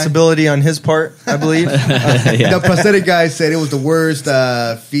irresponsibility on his part, I believe. The prosthetic guy said it was the worst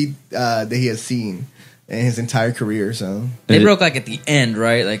feat that he has seen in his entire career. So they broke like at the end,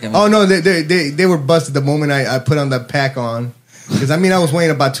 right? Like, oh no, they were busted the moment I put on the pack on. Because I was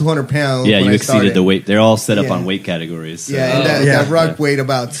weighing about 200 pounds. Yeah, when you I exceeded started. the weight. They're all set up on weight categories. So. Yeah, and that rock weighed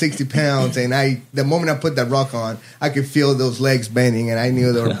about 60 pounds. And the moment I put that rock on, I could feel those legs bending, and I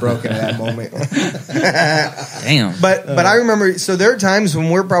knew they were broken at that moment. Damn. But I remember. So there are times when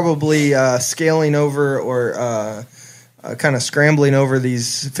we're probably scaling over or kind of scrambling over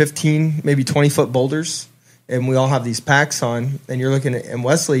these 15, maybe 20-foot boulders, and we all have these packs on. And you're looking at, and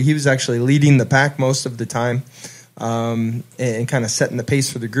Wesley, he was actually leading the pack most of the time. And kind of setting the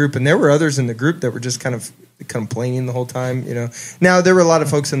pace for the group. And there were others in the group that were just kind of complaining the whole time, Now, there were a lot of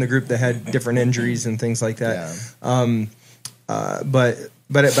folks in the group that had different injuries and things like that. Yeah. But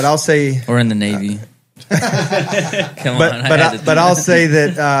I'll say... Or in the Navy. Come on. But I'll say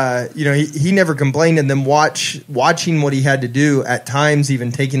that, he never complained, and then watching what he had to do, at times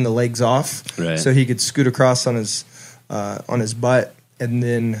even taking the legs off so he could scoot across on his butt.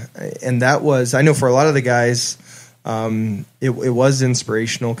 And that was, I know for a lot of the guys... it was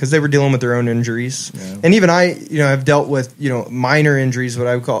inspirational because they were dealing with their own injuries. Yeah. And even I, have dealt with, minor injuries, what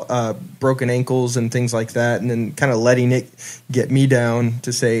I would call broken ankles and things like that, and then kind of letting it get me down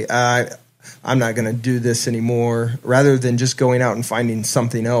to say, I'm not going to do this anymore, rather than just going out and finding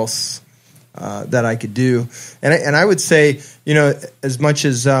something else that I could do. And I would say, as much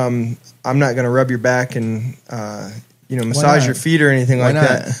as I'm not going to rub your back and massage your feet or anything like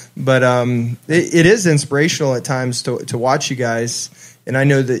that, but it is inspirational at times to watch you guys. And I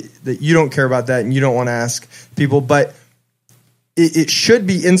know that you don't care about that and you don't want to ask people, but it should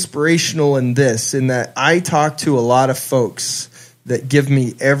be inspirational in that I talk to a lot of folks that give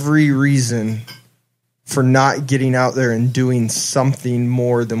me every reason for not getting out there and doing something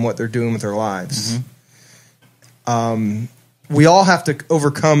more than what they're doing with their lives. Mm-hmm. We all have to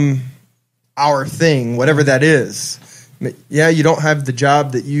overcome our thing, whatever that is. Yeah, you don't have the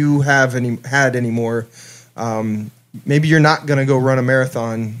job that you had anymore. Maybe you're not going to go run a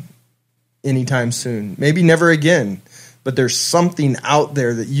marathon anytime soon. Maybe never again. But there's something out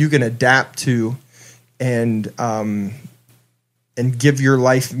there that you can adapt to and give your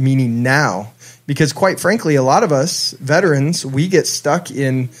life meaning now. Because quite frankly, a lot of us veterans, we get stuck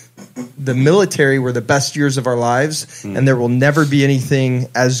in the military were the best years of our lives, and there will never be anything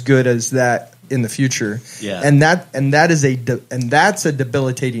as good as that in the future. Yeah. And that's a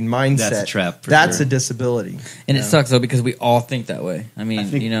debilitating mindset. That's a trap. That's a disability. And it sucks though, because we all think that way. I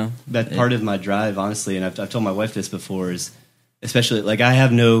mean, that part of my drive, honestly, and I've told my wife this before, is especially like I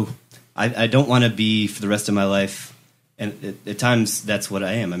don't want to be for the rest of my life. And at times that's what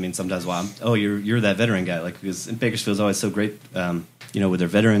I am. I mean, sometimes you're that veteran guy, like, because in Bakersfield's always so great, with their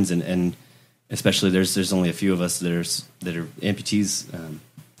veterans, and especially there's only a few of us that are amputees,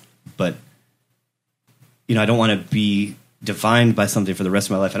 but I don't want to be defined by something for the rest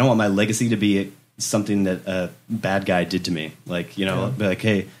of my life. I don't want my legacy to be something that a bad guy did to me. Like, be like,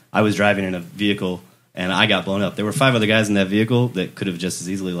 hey, I was driving in a vehicle and I got blown up. There were 5 other guys in that vehicle that could have just as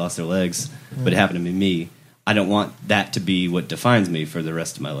easily lost their legs, but it happened to be me. I don't want that to be what defines me for the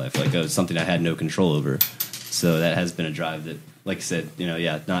rest of my life. Like, something I had no control over. So that has been a drive that, like I said,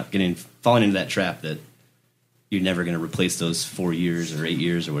 not falling into that trap that you're never going to replace those 4 years or 8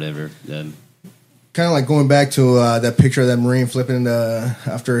 years or whatever. Kind of like going back to that picture of that Marine flipping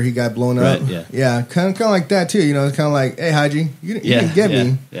after he got blown up. Right, yeah, kind of like that too. It's kind of like, hey, Haji, you didn't get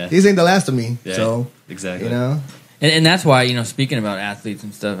me. Yeah. These ain't the last of me. Yeah, so exactly. And that's why, speaking about athletes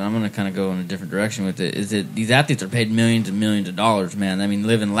and stuff, and I'm going to kind of go in a different direction with it, is that these athletes are paid millions and millions of dollars, man. I mean,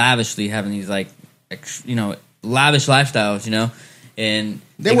 living lavishly, having these, like, lavish lifestyles, and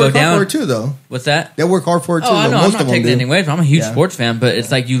they work hard for it too, though. What's that? They work hard for it too. I know. Most I'm not of them taking anything away from them. I'm a huge sports fan, but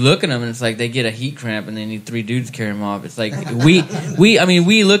it's like you look at them and it's like they get a heat cramp and they need 3 dudes to carry them off. It's like we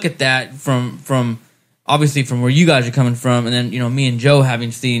look at that from obviously from where you guys are coming from, and then me and Joe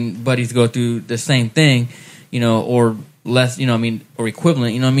having seen buddies go through the same thing, or less, or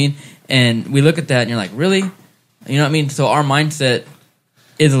equivalent, and we look at that and you're like, really? So our mindset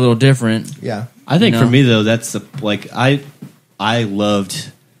is a little different. Yeah. I think for me though, that's I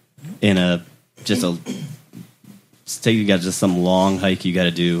loved say you got just some long hike you got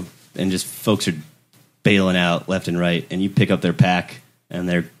to do, and just folks are bailing out left and right, and you pick up their pack and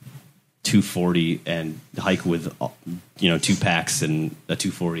they're 240 and hike with 2 packs and a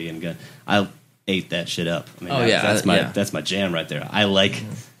 240 and gun. I ate that shit up. I mean, that's my jam right there. I like,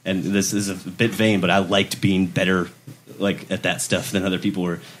 and this is a bit vain, but I liked being better like at that stuff than other people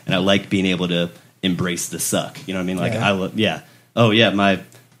were, and I liked being able to embrace the suck. You know what I mean? Like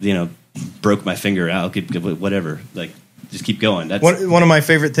broke my finger out. Whatever. Like, just keep going. That's one of my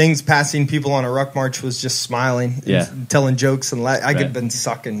favorite things. Passing people on a ruck march was just smiling, and telling jokes, and I could have been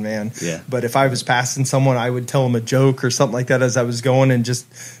sucking, man. Yeah. But if I was passing someone, I would tell them a joke or something like that as I was going, and just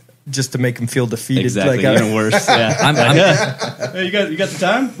to make them feel defeated. Exactly. Like, even worse. Yeah. Hey, you got the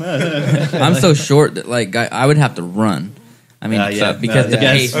time? I'm so short that like I would have to run. I mean, because the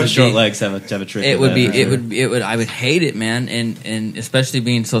pace would short be, legs have a trick. It would be. It would. I would hate it, man. And especially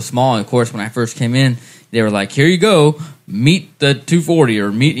being so small. And of course, when I first came in, they were like, "Here you go, meet the 240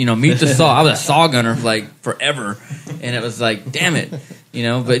 or meet the saw." I was a saw gunner for like forever, and it was like, damn it,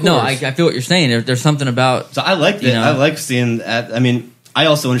 But no, I feel what you're saying. There's something about. So I like that. I like seeing that. I mean, I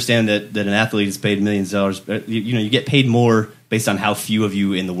also understand that an athlete is paid millions of dollars. But, you get paid more based on how few of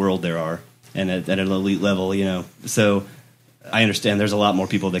you in the world there are, and at an elite level, So I understand there's a lot more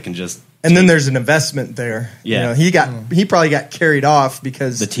people that can just. And then there's an investment there. Yeah, he probably got carried off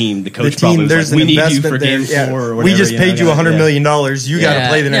because the coach probably was there's like, an we need you investment for there. game 4 or whatever. We just paid you $100 million. You got to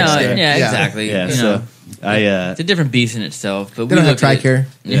play the next game. Yeah, exactly. Yeah, it's a different beast in itself. But they don't have TRICARE.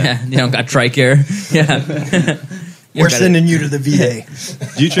 Yeah, they don't got TRICARE. Yeah. We're sending you to the VA.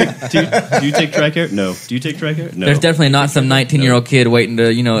 Do you take TRICARE? No. Do you take TRICARE? No. There's definitely not some 19-year-old kid waiting to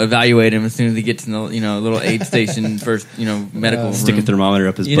evaluate him as soon as he gets in the little aid station first medical Stick a room. thermometer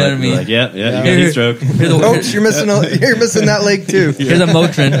up his butt. You know what I mean? Like, yeah, you got heat stroke. Oops, you're missing that leg too. Here's a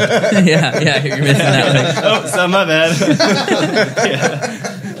Motrin. yeah, you're missing that leg. Oh, it's not my bad.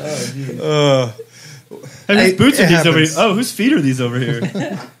 Whose boots are these over here? Oh, whose feet are these over here?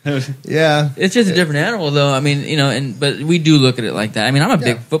 Yeah. It's just a different animal, though. I mean, but we do look at it like that. I mean, I'm a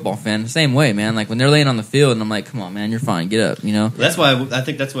big football fan, the same way, man. Like when they're laying on the field, and I'm like, come on, man, you're fine, get up, That's why I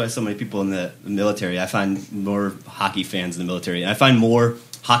think that's why so many people in the military. I find more hockey fans in the military. I find more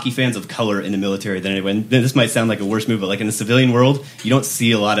hockey fans of color in the military than anyone. And this might sound like a worse move, but like in the civilian world, you don't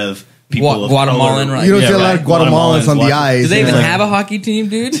see a lot of people Guatemalan, right? You don't see a lot of Guatemalans on the ice. Do they even have a hockey team,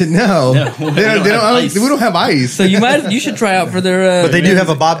 dude? No. We don't have ice. So you should try out for their. But they do have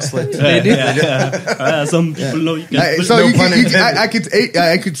a bobsled. They do. Some people know you can. So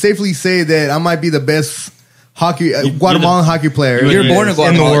I could safely say that I might be the best Guatemalan hockey player. You're born in Guatemala.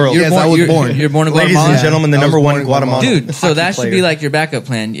 In the world. Yes, I was born. You're born in Ladies Guatemala. and gentlemen, the number one born in Guatemalan Dude, so that should player. be like your backup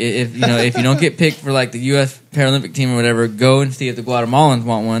plan. If you don't get picked for like the U.S. Paralympic team or whatever, go and see if the Guatemalans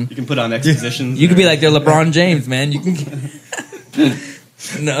want one. You can put on expositions. You could be like their LeBron James, man. You can.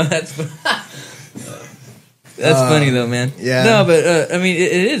 No, that's funny though, man. Yeah. No, but I mean,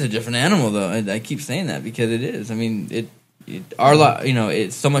 it is a different animal though. I keep saying that because it is. I mean,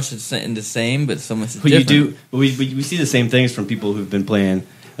 it's so much the same, but so much is different. You do. We see the same things from people who've been playing.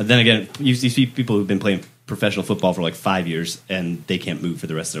 And then again, you see people who've been playing professional football for like 5 years and they can't move for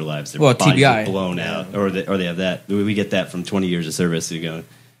the rest of their lives. Their bodies TBI. are blown out, or they have that. We get that from 20 years of service. You're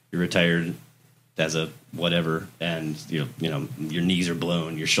retired as a whatever, and your knees are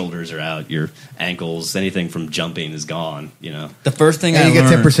blown, your shoulders are out, your ankles, anything from jumping is gone. The first thing And I you get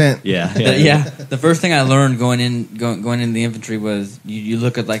learned, 10%. Yeah. The first thing I learned going into the infantry was you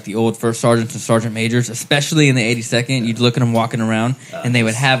look at like the old first sergeants and sergeant majors, especially in the 82nd. You'd look at them walking around, and they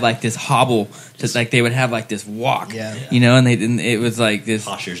would have like this hobble, just like they would have like this walk, and it was like this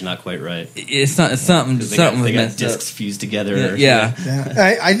Posture's not quite right. It's something They was got messed discs up. fused together. Yeah.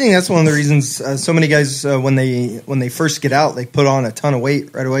 I think that's one of the reasons so many guys when they first get out, they put on a ton of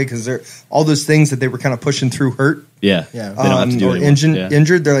weight right away because they're all those things that they were kind of pushing through hurt. Yeah. Yeah. They don't have to do or it anymore.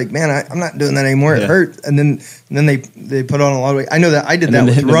 injured. They're like, man, I'm not doing that anymore. It hurt, and then they put on a lot of weight. I know that I did that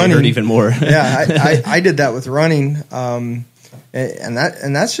with running. They hurt even more. Yeah, I did that with running, and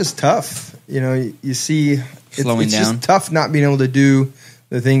that's just tough. You see, Slowing it's down. just tough not being able to do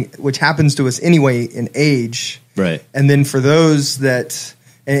the thing, which happens to us anyway in age. Right. And then for those that,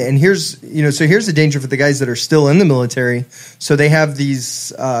 and here's the danger for the guys that are still in the military. So they have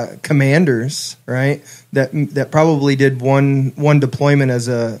these commanders, right? That probably did one deployment as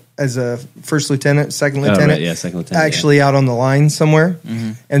a first lieutenant, second lieutenant. Right, yeah, second lieutenant. Actually out on the line somewhere.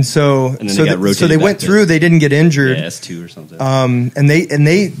 Mm-hmm. And so And then they got rotated they back went to- through. They didn't get injured. Yeah, S2 or something. And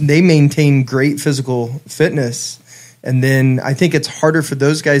they maintain great physical fitness. And then I think it's harder for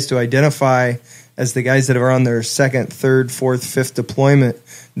those guys to identify as the guys that are on their second, third, fourth, fifth deployment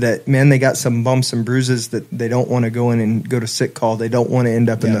that, man, they got some bumps and bruises that they don't want to go in and go to sick call. They don't want to end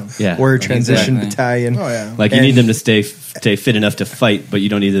up in the warrior transition Exactly. battalion. Oh, yeah. Like you need them to stay fit enough to fight, but you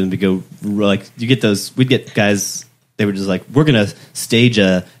don't need them to go like you get those. We'd get guys. They were just like, we're gonna stage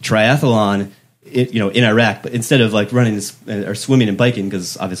a triathlon, in Iraq, but instead of like running or swimming and biking,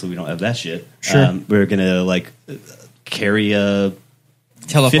 because obviously we don't have that shit. Sure. We're gonna like carry a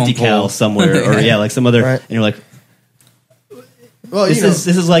Telephone 50 cal pole. somewhere, or like some other, Right. and you're like, Well, this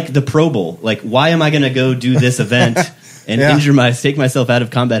is like the Pro Bowl. Like, why am I gonna go do this event? And Yeah. take myself out of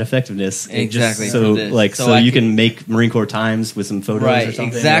combat effectiveness. And Exactly. Just so For this. like So so I you can- can make Marine Corps times with some photos or Right, something.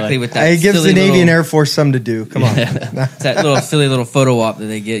 exactly. Like, With that, It gives the silly Navy and little- Air Force something to do. Come on. It's that little silly little photo op that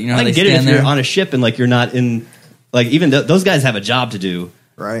they get. You know how I they get it if stand you're there. on a ship and like you're not in like even those guys have a job to do.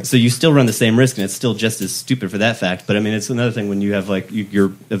 Right. So you still run the same risk, and it's still just as stupid for that fact. But I mean, it's another thing when you have like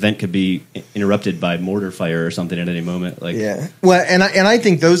your event could be interrupted by mortar fire or something at any moment. Like, Yeah. Well, and I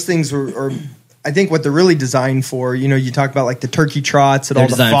think those things are I think what they're really designed for. You talk about like the turkey trots and They're all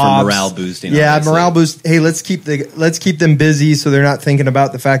the designed for fobs. morale boosting, Yeah, obviously. morale boost. Hey, let's keep them busy so they're not thinking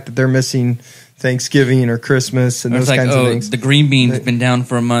about the fact that they're missing Thanksgiving or Christmas and Or those it's like, kinds of things. the green bean's been down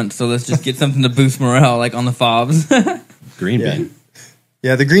for a month, so let's just get something to boost morale, like on the fobs. green Yeah. bean.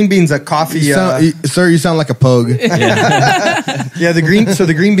 Yeah, the green bean's a coffee. Sir, you sound like a pug. Yeah, the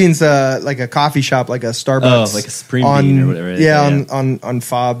green bean's like a coffee shop, like a Starbucks. Oh, like a Supreme Bean or whatever. Yeah, Yeah. on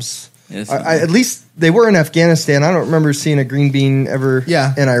fobs. Yes. At least they were in Afghanistan. I don't remember seeing a green bean ever.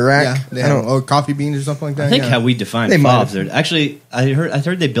 Yeah. in Iraq. Yeah, they I don't. or coffee beans or something like that. I think yeah. how we define They might fobs are actually. I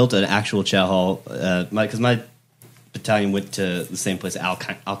heard they built an actual chow hall. Because my battalion went to the same place,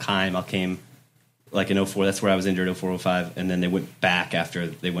 Al-Qaim, like in 04. That's where I was injured, 04, 05. And then they went back after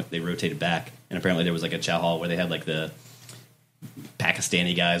they rotated back. And apparently there was like a chow hall where they had like the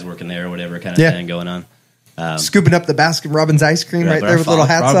Pakistani guys working there or whatever kind of thing going on. Scooping up the Baskin Robbins ice cream right there with little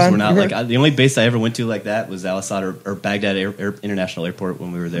hats on. Were not like the only base I ever went to like that was Al Asad or Baghdad International Airport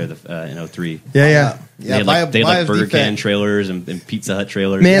when we were there in 03. Yeah. They had like Burger King trailers and Pizza Hut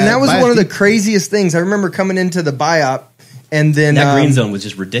trailers. Man, that was one of the craziest things. I remember coming into the BIOP. And then that green zone was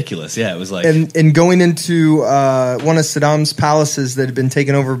just ridiculous. Yeah, it was like and going into one of Saddam's palaces that had been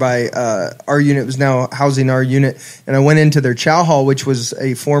taken over by our unit, was now housing our unit. And I went into their chow hall, which was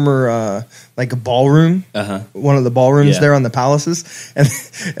a former like a ballroom, one of the ballrooms there on the palaces.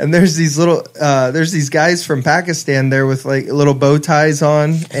 And there's these there's these guys from Pakistan there with like little bow ties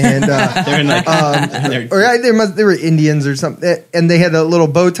on, and they're in like they were Indians or something, and they had little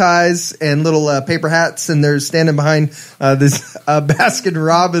bow ties and little paper hats, and they're standing behind this Baskin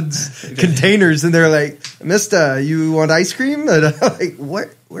Robbins containers, and they're like, "Mister, you want ice cream?" And I'm like,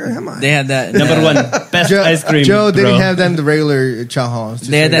 what? Where am I? They had that number one best ice cream. Joe didn't have them the regular chow halls.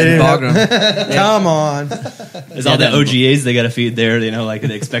 They had that in Bagram. Come on, there's all the OGAs they got to feed there. You know, like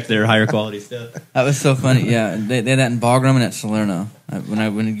they expect their higher quality stuff. That was so funny. Yeah, they had that in Bagram and at Salerno.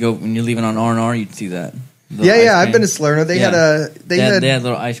 When you're leaving on R&R, you'd see that. Yeah. I've been to Salerno. They had they had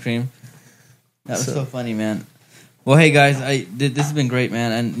little ice cream. That was so funny, man. Well, hey guys, this has been great,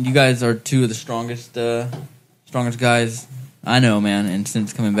 man, and you guys are two of the strongest guys I know, man. And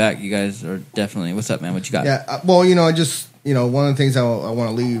since coming back, you guys are definitely. What's up, man? What you got? Yeah, well, one of the things I want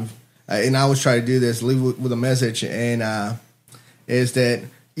to leave, and I always try to do this, leave with a message, and is that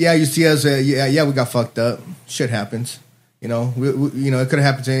you see us, we got fucked up. Shit happens, we it could have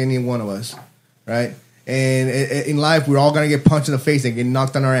happened to any one of us, right? And in life, we're all gonna get punched in the face and get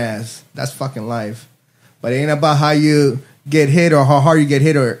knocked on our ass. That's fucking life. But it ain't about how you get hit or how hard you get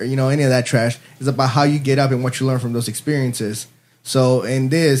hit or any of that trash. It's about how you get up and what you learn from those experiences. So in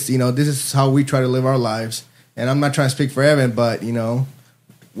this, this is how we try to live our lives. And I'm not trying to speak for Evan, but we're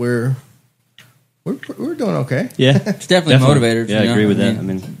doing okay. Yeah, it's definitely motivators. Yeah, I agree with that. I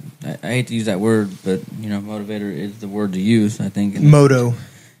mean, I hate to use that word, but motivator is the word to use. I think moto.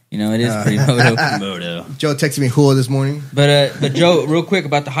 It is pretty moto. Moto. Joe texted me cool this morning. But Joe, real quick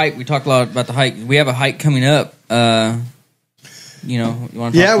about the hike. We talked a lot about the hike. We have a hike coming up. You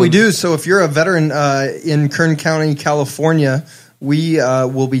want to talk we do. So if you're a veteran in Kern County, California, we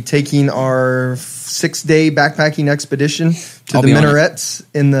will be taking our 6-day backpacking expedition to the Minarets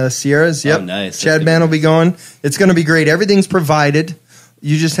in the Sierras. Yep. Oh, nice. Chad Mann will be going. It's going to be great. Everything's provided.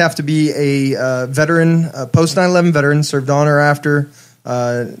 You just have to be a veteran, post 9/11 veteran, served on or after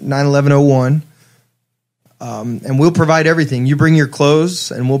 9/11/01. And we'll provide everything. You bring your clothes,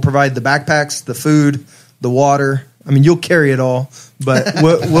 and we'll provide the backpacks, the food, the water. I mean, you'll carry it all, but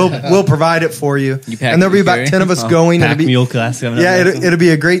we'll provide it for you. And there'll be about 10 of us going. Pack mule class coming up. Yeah, it'll be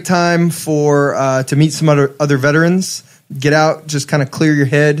a great time for to meet some other veterans. Get out, just kind of clear your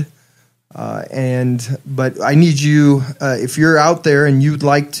head. But I need you, if you're out there and you'd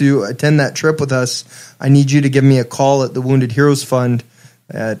like to attend that trip with us, I need you to give me a call at the Wounded Heroes Fund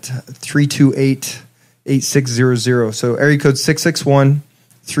at 328-8600. So area code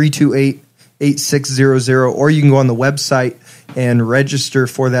 661-328-8600, or you can go on the website and register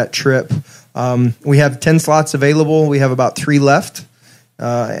for that trip. We have 10 slots available. We have about 3 left,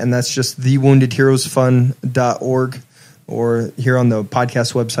 and that's just thewoundedheroesfund.org. Or here on the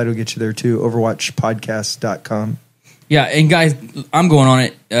podcast website, will get you there too, overwatchpodcast.com. Yeah, and guys, I'm going on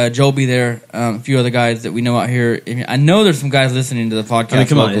it. Joe will be there. A few other guys that we know out here. I know there's some guys listening to the podcast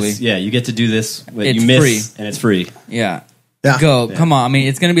come locally. On, you get to do this. It's you miss, free. And it's free. Yeah. Go. Yeah. Come on. I mean,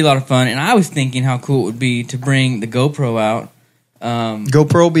 it's going to be a lot of fun. And I was thinking how cool it would be to bring the GoPro out.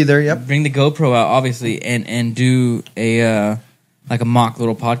 GoPro will be there, yep. Bring the GoPro out, obviously, and do a mock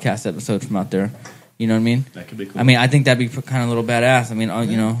little podcast episode from out there. You know what I mean? That could be cool. I mean, I think that'd be kind of a little badass. I mean,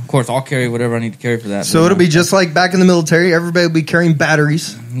 of course, I'll carry whatever I need to carry for that. So it'll be just like back in the military. Everybody will be carrying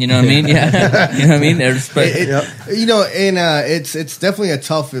batteries. You know what I mean? Yeah. You know what I mean? It's definitely a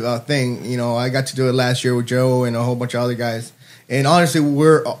tough thing. I got to do it last year with Joe and a whole bunch of other guys. And honestly,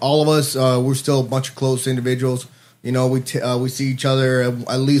 we're still a bunch of close individuals. We see each other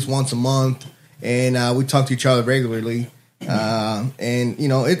at least once a month, and we talk to each other regularly.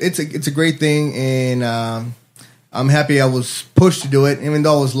 It's a great thing, and I'm happy I was pushed to do it, even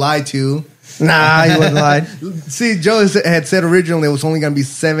though I was lied to. Nah, you wasn't lied. See, Joe had said originally it was only going to be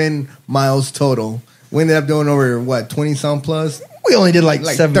 7 miles total. We ended up doing over 20-some plus. We only did like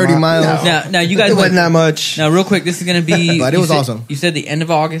 30 miles. Now you guys it wasn't that much. Now, real quick, this is going to be. But it was awesome. You said the end of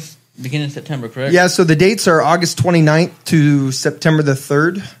August. beginning of September, correct? Yeah, so the dates are August 29th to September the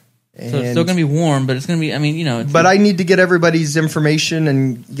 3rd. So it's still going to be warm, but it's going to be, I mean, you know. But I need to get everybody's information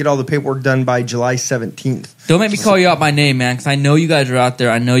and get all the paperwork done by July 17th. Don't make me call you out by name, man, because I know you guys are out there.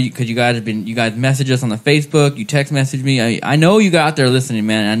 I know you, because you guys message us on the Facebook, you text message me. I know you got out there listening,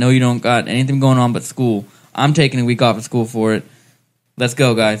 man. I know you don't got anything going on but school. I'm taking a week off of school for it. Let's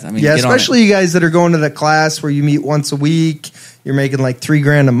go, guys. I mean, yeah, get on especially you guys that are going to the class where you meet once a week. You're making like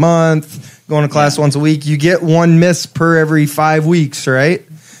 $3,000 a month, going to class once a week. You get one miss per every 5 weeks, right?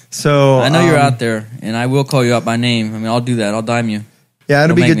 So I know you're out there, and I will call you out by name. I mean, I'll do that. I'll dime you. Yeah,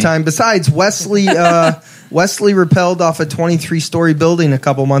 it'll Don't be a make good me. time. Besides, Wesley rappelled off a 23-story building a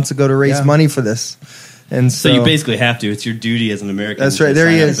couple months ago to raise money for this. And So you basically have to. It's your duty as an American. That's right. to There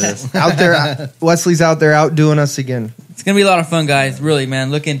he sign up is. for this. Out there. Wesley's out there outdoing us again. It's going to be a lot of fun, guys. Really,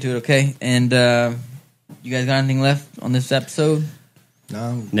 man. Look into it, okay? And you guys got anything left on this episode?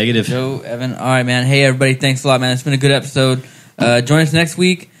 No. Negative. Joe, Evan. All right, man. Hey, everybody. Thanks a lot, man. It's been a good episode. Join us next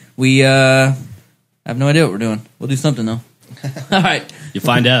week. We have no idea what we're doing. We'll do something, though. All right. You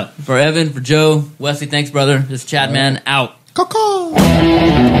find out. For Evan, for Joe, Wesley, thanks, brother. This is Chad Man out. Coco.